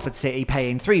Yeah. Salford City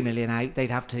paying 3 million out,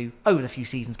 they'd have to, over a few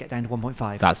seasons, get down to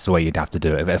 1.5. That's the way you'd have to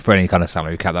do it. For any kind of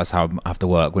salary cap, that's how it would have to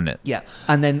work, wouldn't it? Yeah.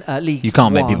 And then League You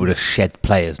can't make One- people just shed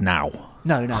players now.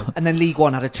 No. And then League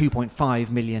One had a 2.5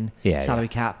 million Yeah, salary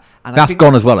cap. And I That's think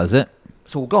gone as well, is it?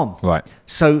 It's all gone. Right.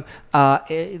 So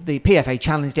the PFA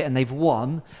challenged it and they've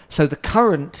won. So the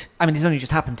current, I mean, it's only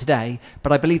just happened today,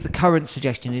 but I believe the current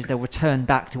suggestion is they'll return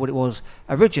back to what it was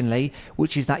originally,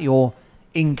 which is that your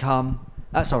outcome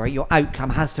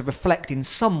has to reflect in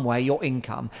some way your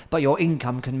income, but your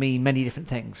income can mean many different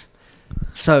things.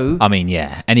 So, I mean,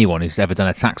 yeah, anyone who's ever done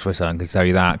a tax return can tell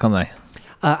you that, can't they?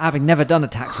 having never done a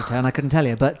tax return, I couldn't tell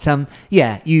you, but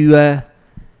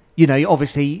you know,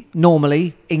 obviously,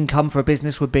 normally income for a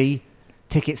business would be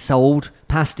tickets sold,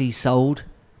 pasties sold,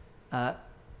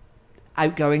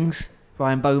 outgoings,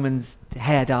 Ryan Bowman's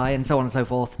hair dye, and so on and so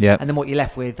forth. Yeah. And then what you're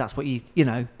left with, that's what you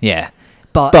know. Yeah.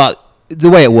 But the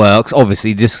way it works,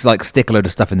 obviously, just like stick a load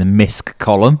of stuff in the MISC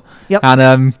column, Yep.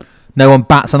 and no one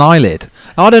bats an eyelid.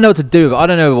 I don't know what to do. I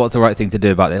don't know what the right thing to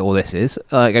do about all this is.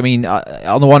 Like, I mean,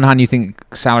 on the one hand, you think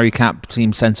salary cap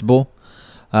seems sensible,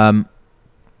 but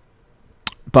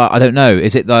I don't know.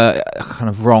 Is it the kind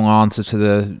of wrong answer to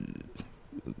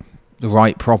the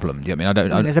right problem? Do you know what I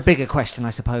mean? there's a bigger question,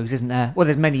 I suppose, isn't there? Well,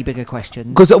 there's many bigger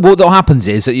questions. Because what happens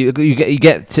is that you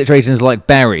get situations like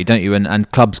Bury, don't you,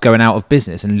 and clubs going out of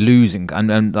business and losing,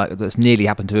 and like that's nearly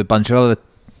happened to a bunch of other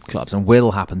clubs and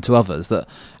will happen to others.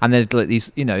 And there's like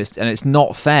these, you know, it's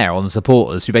not fair on the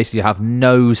supporters who basically have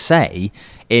no say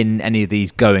in any of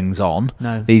these goings on,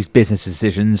 these business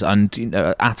decisions, and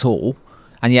at all.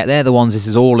 And yet they're the ones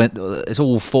it's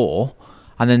all for.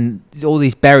 And then all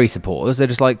these Bury supporters, they're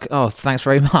just like, oh, thanks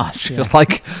very much. Yeah. It's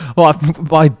like, well,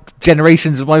 my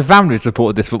generations of my family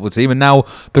supported this football team, and now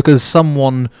because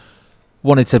someone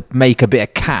wanted to make a bit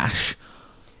of cash,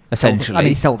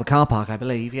 essentially, sold the car park, I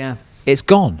believe. Yeah, it's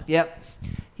gone. Yep.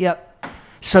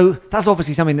 So that's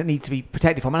obviously something that needs to be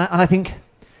protected from, and I think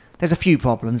there's a few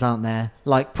problems, aren't there?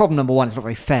 Like, problem number one, it's not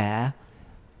very fair,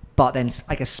 but then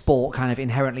I guess sport kind of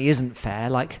inherently isn't fair.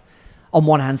 Like, on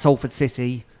one hand, Salford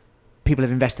City, people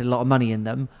have invested a lot of money in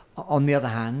them. On the other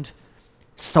hand,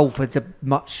 Salford's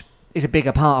is a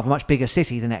bigger part of a much bigger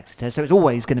city than Exeter, so it's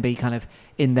always going to be kind of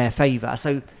in their favour.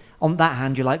 So on that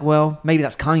hand, you're like, well, maybe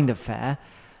that's kind of fair.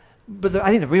 But I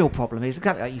think the real problem is,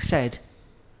 exactly like you said,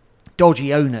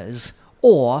 dodgy owners,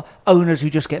 or owners who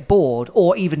just get bored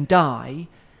or even die,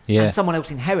 and someone else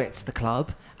inherits the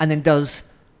club and then does,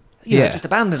 just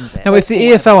abandons it. Now, if the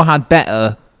EFL had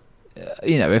better,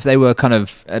 if they were kind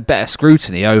of better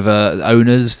scrutiny over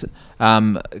owners,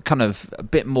 kind of a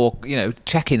bit more,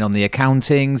 checking on the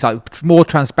accountings, like more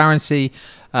transparency,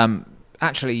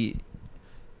 actually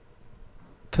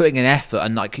putting an effort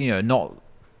and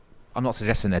I'm not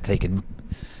suggesting they're taking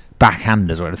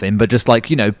backhanders or anything, but just like,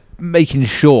 making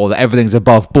sure that everything's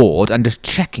above board and just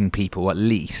checking people at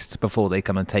least before they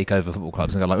come and take over football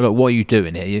clubs and go like, look, what are you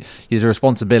doing here? There's a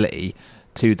responsibility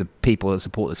to the people that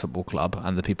support this football club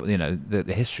and the people,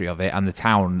 the history of it and the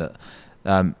town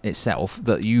itself,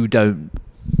 that you don't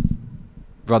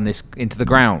run this into the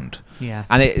ground. Yeah.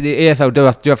 And the EFL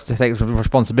do have to take some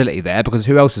responsibility there, because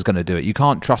who else is going to do it? You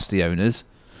can't trust the owners.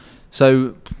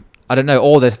 So I don't know.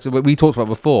 Or we talked about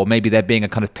before, maybe there being a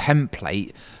kind of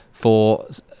template for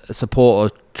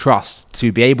support or trust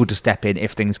to be able to step in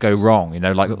if things go wrong. I mean,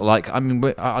 I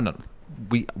don't know.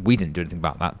 We didn't do anything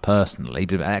about that personally,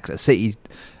 but Exeter City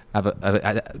have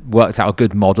worked out a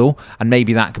good model, and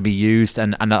maybe that could be used,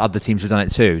 and other teams have done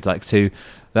it too.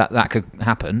 That could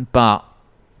happen, but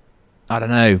I don't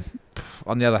know.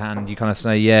 On the other hand, you kind of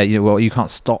say, you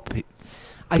can't stop people.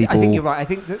 I think you're right. I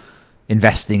think that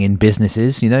investing in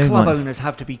businesses, club owners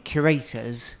have to be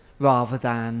curators rather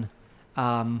than,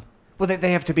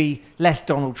 they have to be less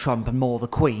Donald Trump and more the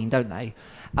Queen, don't they?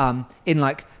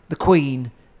 The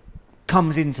Queen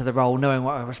comes into the role knowing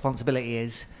what her responsibility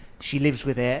is. She lives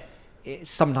with it.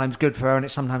 It's sometimes good for her and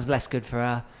it's sometimes less good for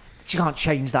her. She can't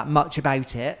change that much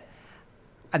about it.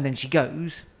 And then she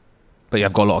goes. But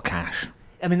you've got a lot of cash.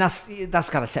 I mean, that's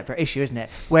kind of a separate issue, isn't it?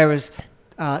 Whereas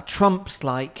Trump's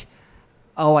like,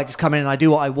 oh, I just come in and I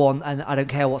do what I want and I don't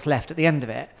care what's left at the end of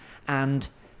it. And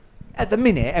at the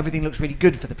minute, everything looks really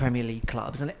good for the Premier League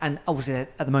clubs. And obviously, they're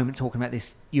at the moment, talking about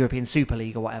this European Super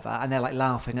League or whatever, and they're like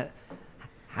laughing at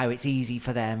how it's easy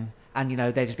for them. And, you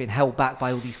know, they're just being held back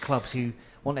by all these clubs who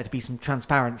want there to be some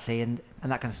transparency and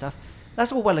that kind of stuff.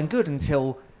 That's all well and good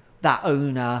until that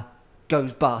owner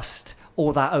goes bust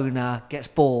or that owner gets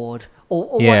bored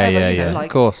or whatever. You know, like,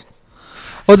 of course.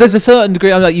 Well, there's a certain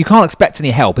degree. Like, you can't expect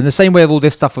any help in the same way of all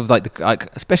this stuff with like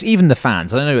especially even the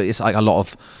fans. I don't know. It's like a lot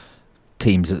of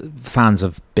teams, fans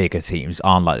of bigger teams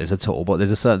aren't like this at all. But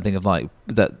there's a certain thing of like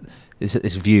that.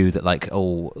 This view that like,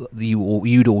 oh,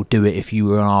 you'd all do it if you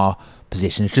were in our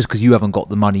position. It's just because you haven't got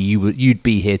the money, you'd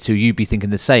be here too. You'd be thinking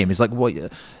the same. It's like what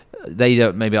they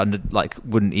don't maybe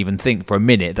wouldn't even think for a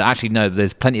minute that actually no.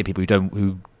 There's plenty of people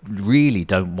who really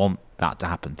don't want that to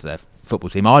happen to their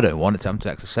football team. I don't want it to happen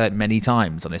to. I've said it many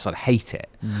times on this. I hate it,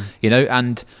 you know.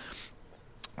 And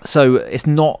so it's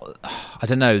not. I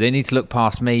don't know. They need to look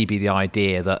past maybe the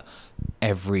idea that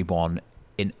everyone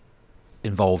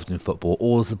involved in football,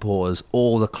 all the supporters,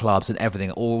 all the clubs and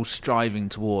everything, are all striving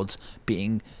towards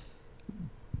being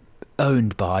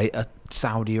owned by a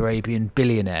Saudi Arabian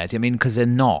billionaire. Do you mean? Because they're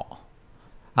not.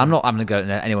 I'm not having to go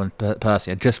at anyone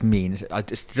personally. I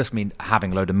just mean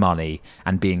having a load of money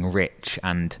and being rich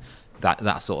and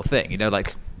that sort of thing. You know,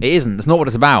 like it isn't. It's not what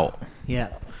it's about.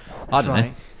 Yeah, I don't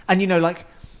know. And you know, like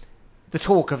the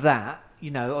talk of that. You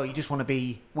know, oh, you just want to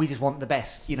be. We just want the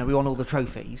best. You know, we want all the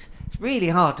trophies. It's really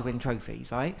hard to win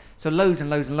trophies, right? So loads and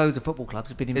loads and loads of football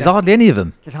clubs have been invested. There's hardly any of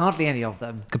them. There's hardly any of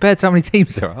them Compared to how many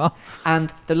teams there are.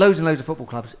 And the loads and loads of football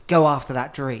clubs go after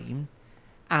that dream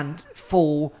and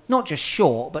fall not just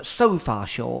short, but so far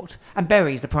short. And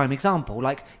Bury's the prime example.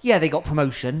 Like, yeah, they got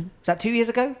promotion. Was that 2 years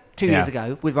ago? 2 years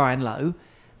ago with Ryan Lowe.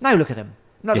 Now look at them.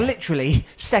 No, literally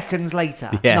seconds later,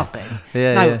 nothing.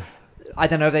 Now, I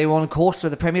don't know if they were on course for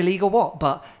the Premier League or what,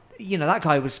 but, you know, that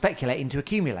guy was speculating to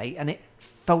accumulate and it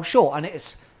fell short. And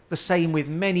it's the same with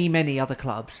many, many other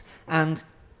clubs. And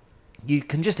you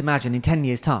can just imagine in 10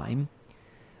 years' time,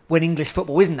 when English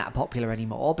football isn't that popular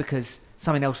anymore because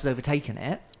something else has overtaken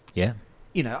it. Yeah.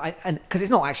 You know, and because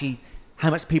it's not actually how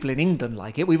much people in England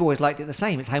like it. We've always liked it the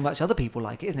same. It's how much other people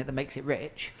like it, isn't it, that makes it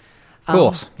rich. Of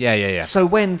course. Yeah. So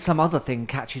when some other thing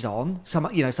catches on, some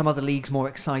other league's more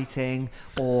exciting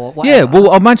or whatever. Yeah,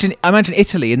 well, I imagine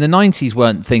Italy in the 90s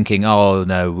weren't thinking, oh,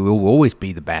 no, we'll always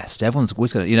be the best. Everyone's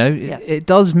always going to, you know, it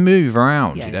does move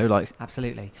around, you know, like.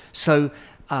 Absolutely. So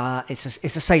it's a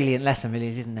salient lesson, really,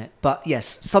 isn't it? But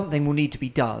yes, something will need to be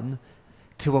done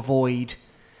to avoid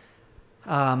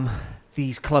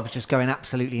these clubs just going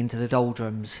absolutely into the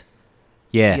doldrums.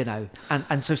 Yeah. You know,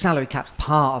 and so salary cap's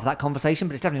part of that conversation,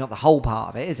 but it's definitely not the whole part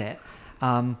of it, is it?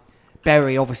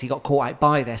 Bury obviously got caught out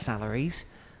by their salaries,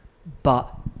 but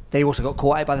they also got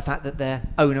caught out by the fact that their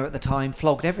owner at the time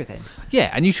flogged everything. Yeah,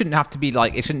 and you shouldn't have to be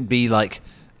like, it shouldn't be like,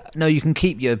 no, you can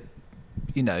keep your,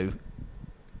 you know,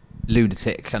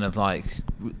 lunatic kind of like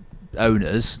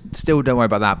owners. Still don't worry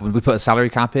about that, but when we put a salary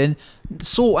cap in,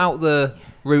 sort out the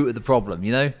root of the problem,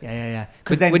 you know? Yeah.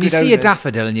 Because when you see a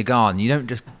daffodil in your garden, you don't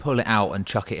just pull it out and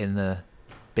chuck it in the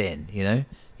bin, you know?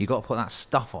 You got to put that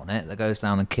stuff on it that goes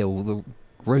down and kill the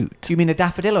root. Do you mean a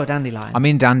daffodil or a dandelion? I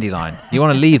mean dandelion. You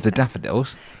want to leave the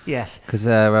daffodils. Yes. Because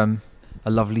they're a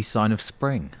lovely sign of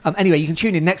spring. Anyway, you can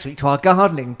tune in next week to our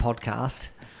gardening podcast.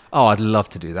 Oh, I'd love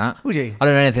to do that. Would you? I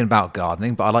don't know anything about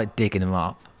gardening, but I like digging them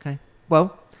up. Okay.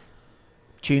 Well,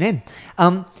 tune in.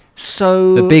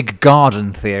 So the big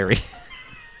garden theory.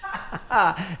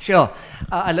 Sure.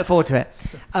 I look forward to it.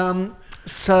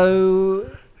 So,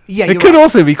 yeah. It could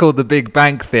also be called the Big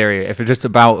Bank Theory if it's just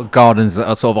about gardens that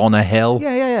are sort of on a hill.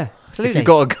 Yeah. Absolutely. If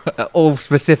you've got all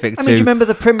specific to do you remember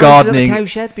the primroses gardening. at the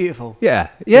cowshed? Beautiful. Yeah.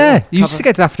 You used to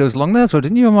get daffodils along there as well,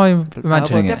 didn't you? Am I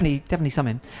imagining it? Definitely some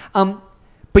in.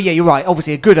 But yeah, you're right.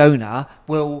 Obviously, a good owner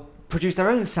will produce their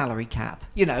own salary cap.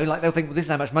 You know, like they'll think, well, this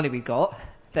is how much money we've got.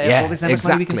 Therefore, this is how much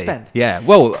money we can spend. Yeah.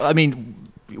 Well, I mean,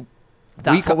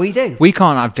 that's what we do. We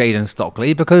can't have Jayden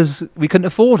Stockley because we couldn't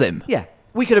afford him. Yeah.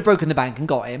 We could have broken the bank and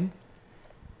got him.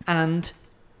 And,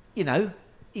 you know,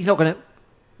 he's not going to...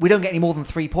 We don't get any more than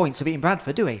 3 points for beating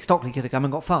Bradford, do we? Stockley could have come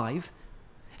and got 5.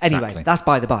 Anyway, Exactly. That's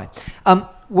by the by.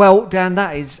 Well, Dan,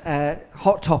 that is a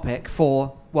hot topic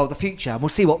for, well, the future. And we'll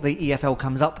see what the EFL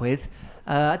comes up with.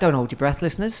 Don't hold your breath,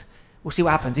 listeners. We'll see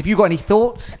what happens. If you've got any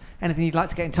thoughts, anything you'd like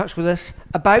to get in touch with us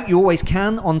about, you always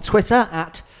can on Twitter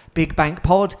at Big Bank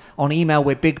Pod. On email,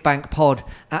 we're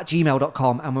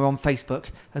bigbankpod@gmail.com, and we're on Facebook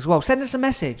as well. Send us a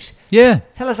message. Yeah.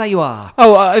 Tell us how you are.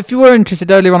 Oh, if you were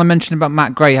interested earlier on, I mentioned about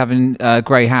Matt Gray having a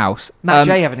grey house. Matt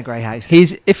J having a grey house.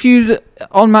 If you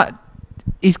on Matt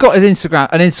he's got an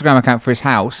Instagram account for his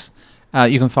house.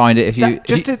 You can find it if you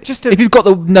if you've got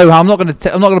the know-how. I'm not going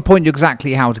to point you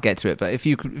exactly how to get to it, but if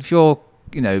you're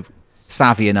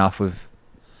savvy enough with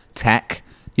tech,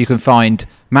 you can find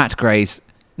Matt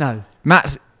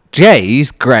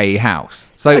J's grey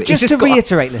house. So just to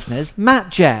reiterate, listeners, Matt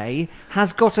J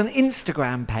has got an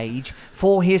Instagram page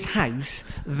for his house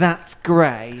that's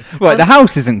grey. Right, the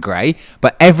house isn't grey,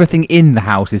 but everything in the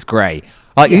house is grey.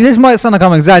 This might sound like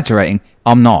I'm exaggerating.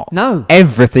 I'm not. No.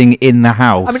 Everything in the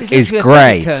house is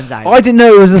grey. It turns out. I didn't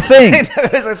know it was a thing.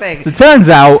 It was a thing. So it turns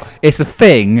out it's a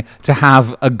thing to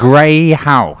have a grey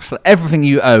house. Everything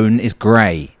you own is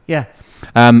grey. Yeah.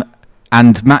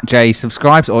 And Matt J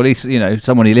subscribes, or at least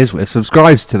someone he lives with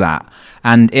subscribes to that,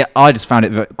 and I just found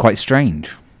it quite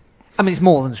strange. I mean, it's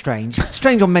more than strange.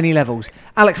 Strange on many levels.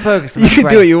 Alex Ferguson. You can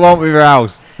do what you want with your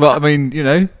house. Well, I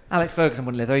mean, Alex Ferguson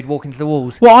wouldn't live there. He'd walk into the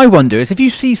walls. What I wonder is if you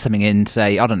see something in,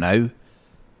 say, I don't know,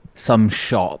 some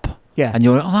shop, and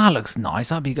you're like, oh, that looks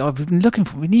nice. I've been looking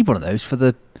for. We need one of those for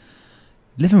the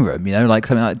living room. Like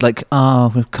something like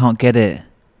oh, we can't get it.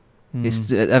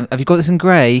 Have you got this in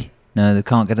grey? No, they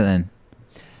can't get it then.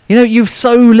 You're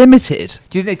so limited.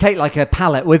 Do you think they take like a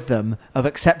palette with them of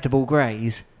acceptable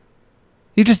greys?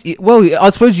 I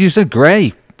suppose you said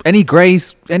grey. Any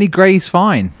grey's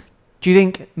fine. Do you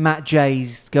think Matt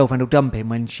J's girlfriend will dump him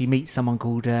when she meets someone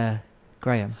called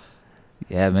Graham?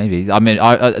 Yeah, maybe. I mean,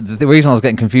 the reason I was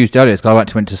getting confused earlier is because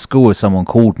I went to school with someone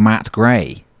called Matt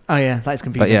Gray. Oh yeah, that's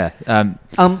confusing. But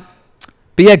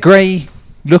yeah, Gray.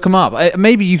 Look them up.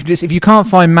 Maybe you can if you can't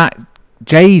find Matt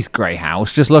J's grey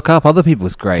house, just look up other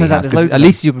people's grey house. At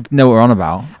least you know what we're on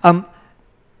about.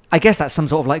 I guess that's some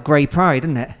sort of like grey pride,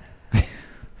 isn't it?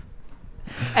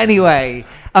 Anyway,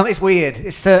 it's weird.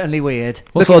 It's certainly weird.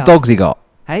 What sort of dogs he got?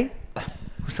 Hey,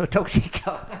 what sort of dogs he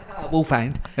got?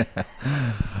 Wolfhound.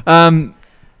 I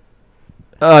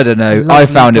don't know. I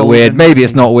found it weird. Maybe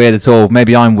it's not weird at all.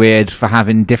 Maybe I'm weird for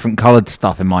having different coloured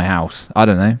stuff in my house. I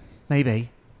don't know. Maybe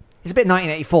it's a bit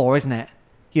 1984, isn't it?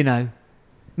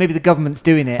 Maybe the government's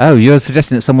doing it. Oh, you're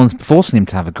suggesting that someone's forcing him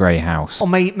to have a grey house? Or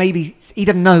maybe he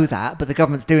doesn't know that, but the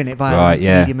government's doing it via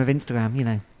the medium of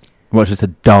Instagram. Well, just to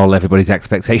dull everybody's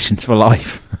expectations for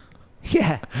life.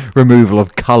 Yeah. Removal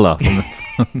of colour from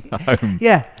the home.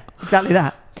 Yeah, exactly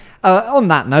that. On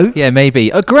that note... Yeah,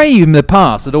 maybe. A grey in the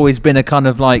past had always been a kind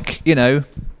of like, the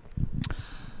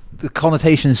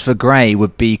connotations for grey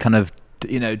would be kind of,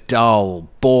 dull,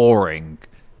 boring,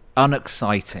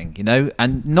 unexciting,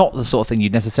 and not the sort of thing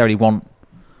you'd necessarily want,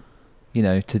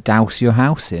 to douse your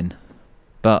house in.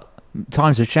 But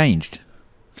times have changed.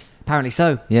 Apparently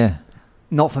so. Yeah.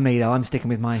 Not for me though. I'm sticking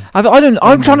with my. I'm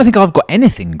trying to think. I've got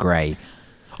anything grey.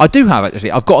 I do have actually.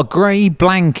 I've got a grey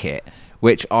blanket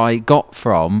which I got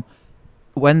from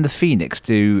when the Phoenix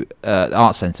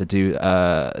Art Centre do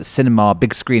cinema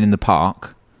big screen in the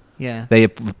park. Yeah. They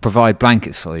provide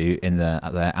blankets for you in there,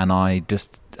 and I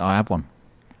had one.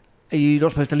 Are you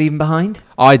not supposed to leave them behind?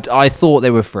 I thought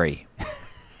they were free.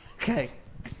 Okay.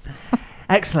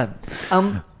 Excellent.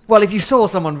 Well, if you saw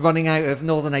someone running out of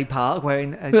Northern A Park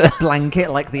wearing a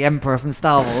blanket like the Emperor from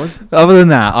Star Wars... Other than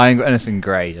that, I ain't got anything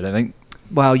grey, I don't think.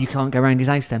 Well, you can't go around his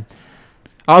house then.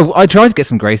 I tried to get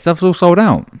some grey stuff, it's all sold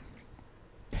out.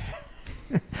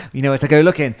 You know where to go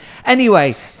looking.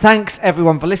 Anyway, thanks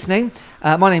everyone for listening.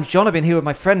 My name's John, I've been here with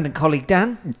my friend and colleague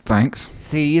Dan. Thanks.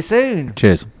 See you soon.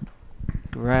 Cheers.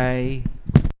 Grey.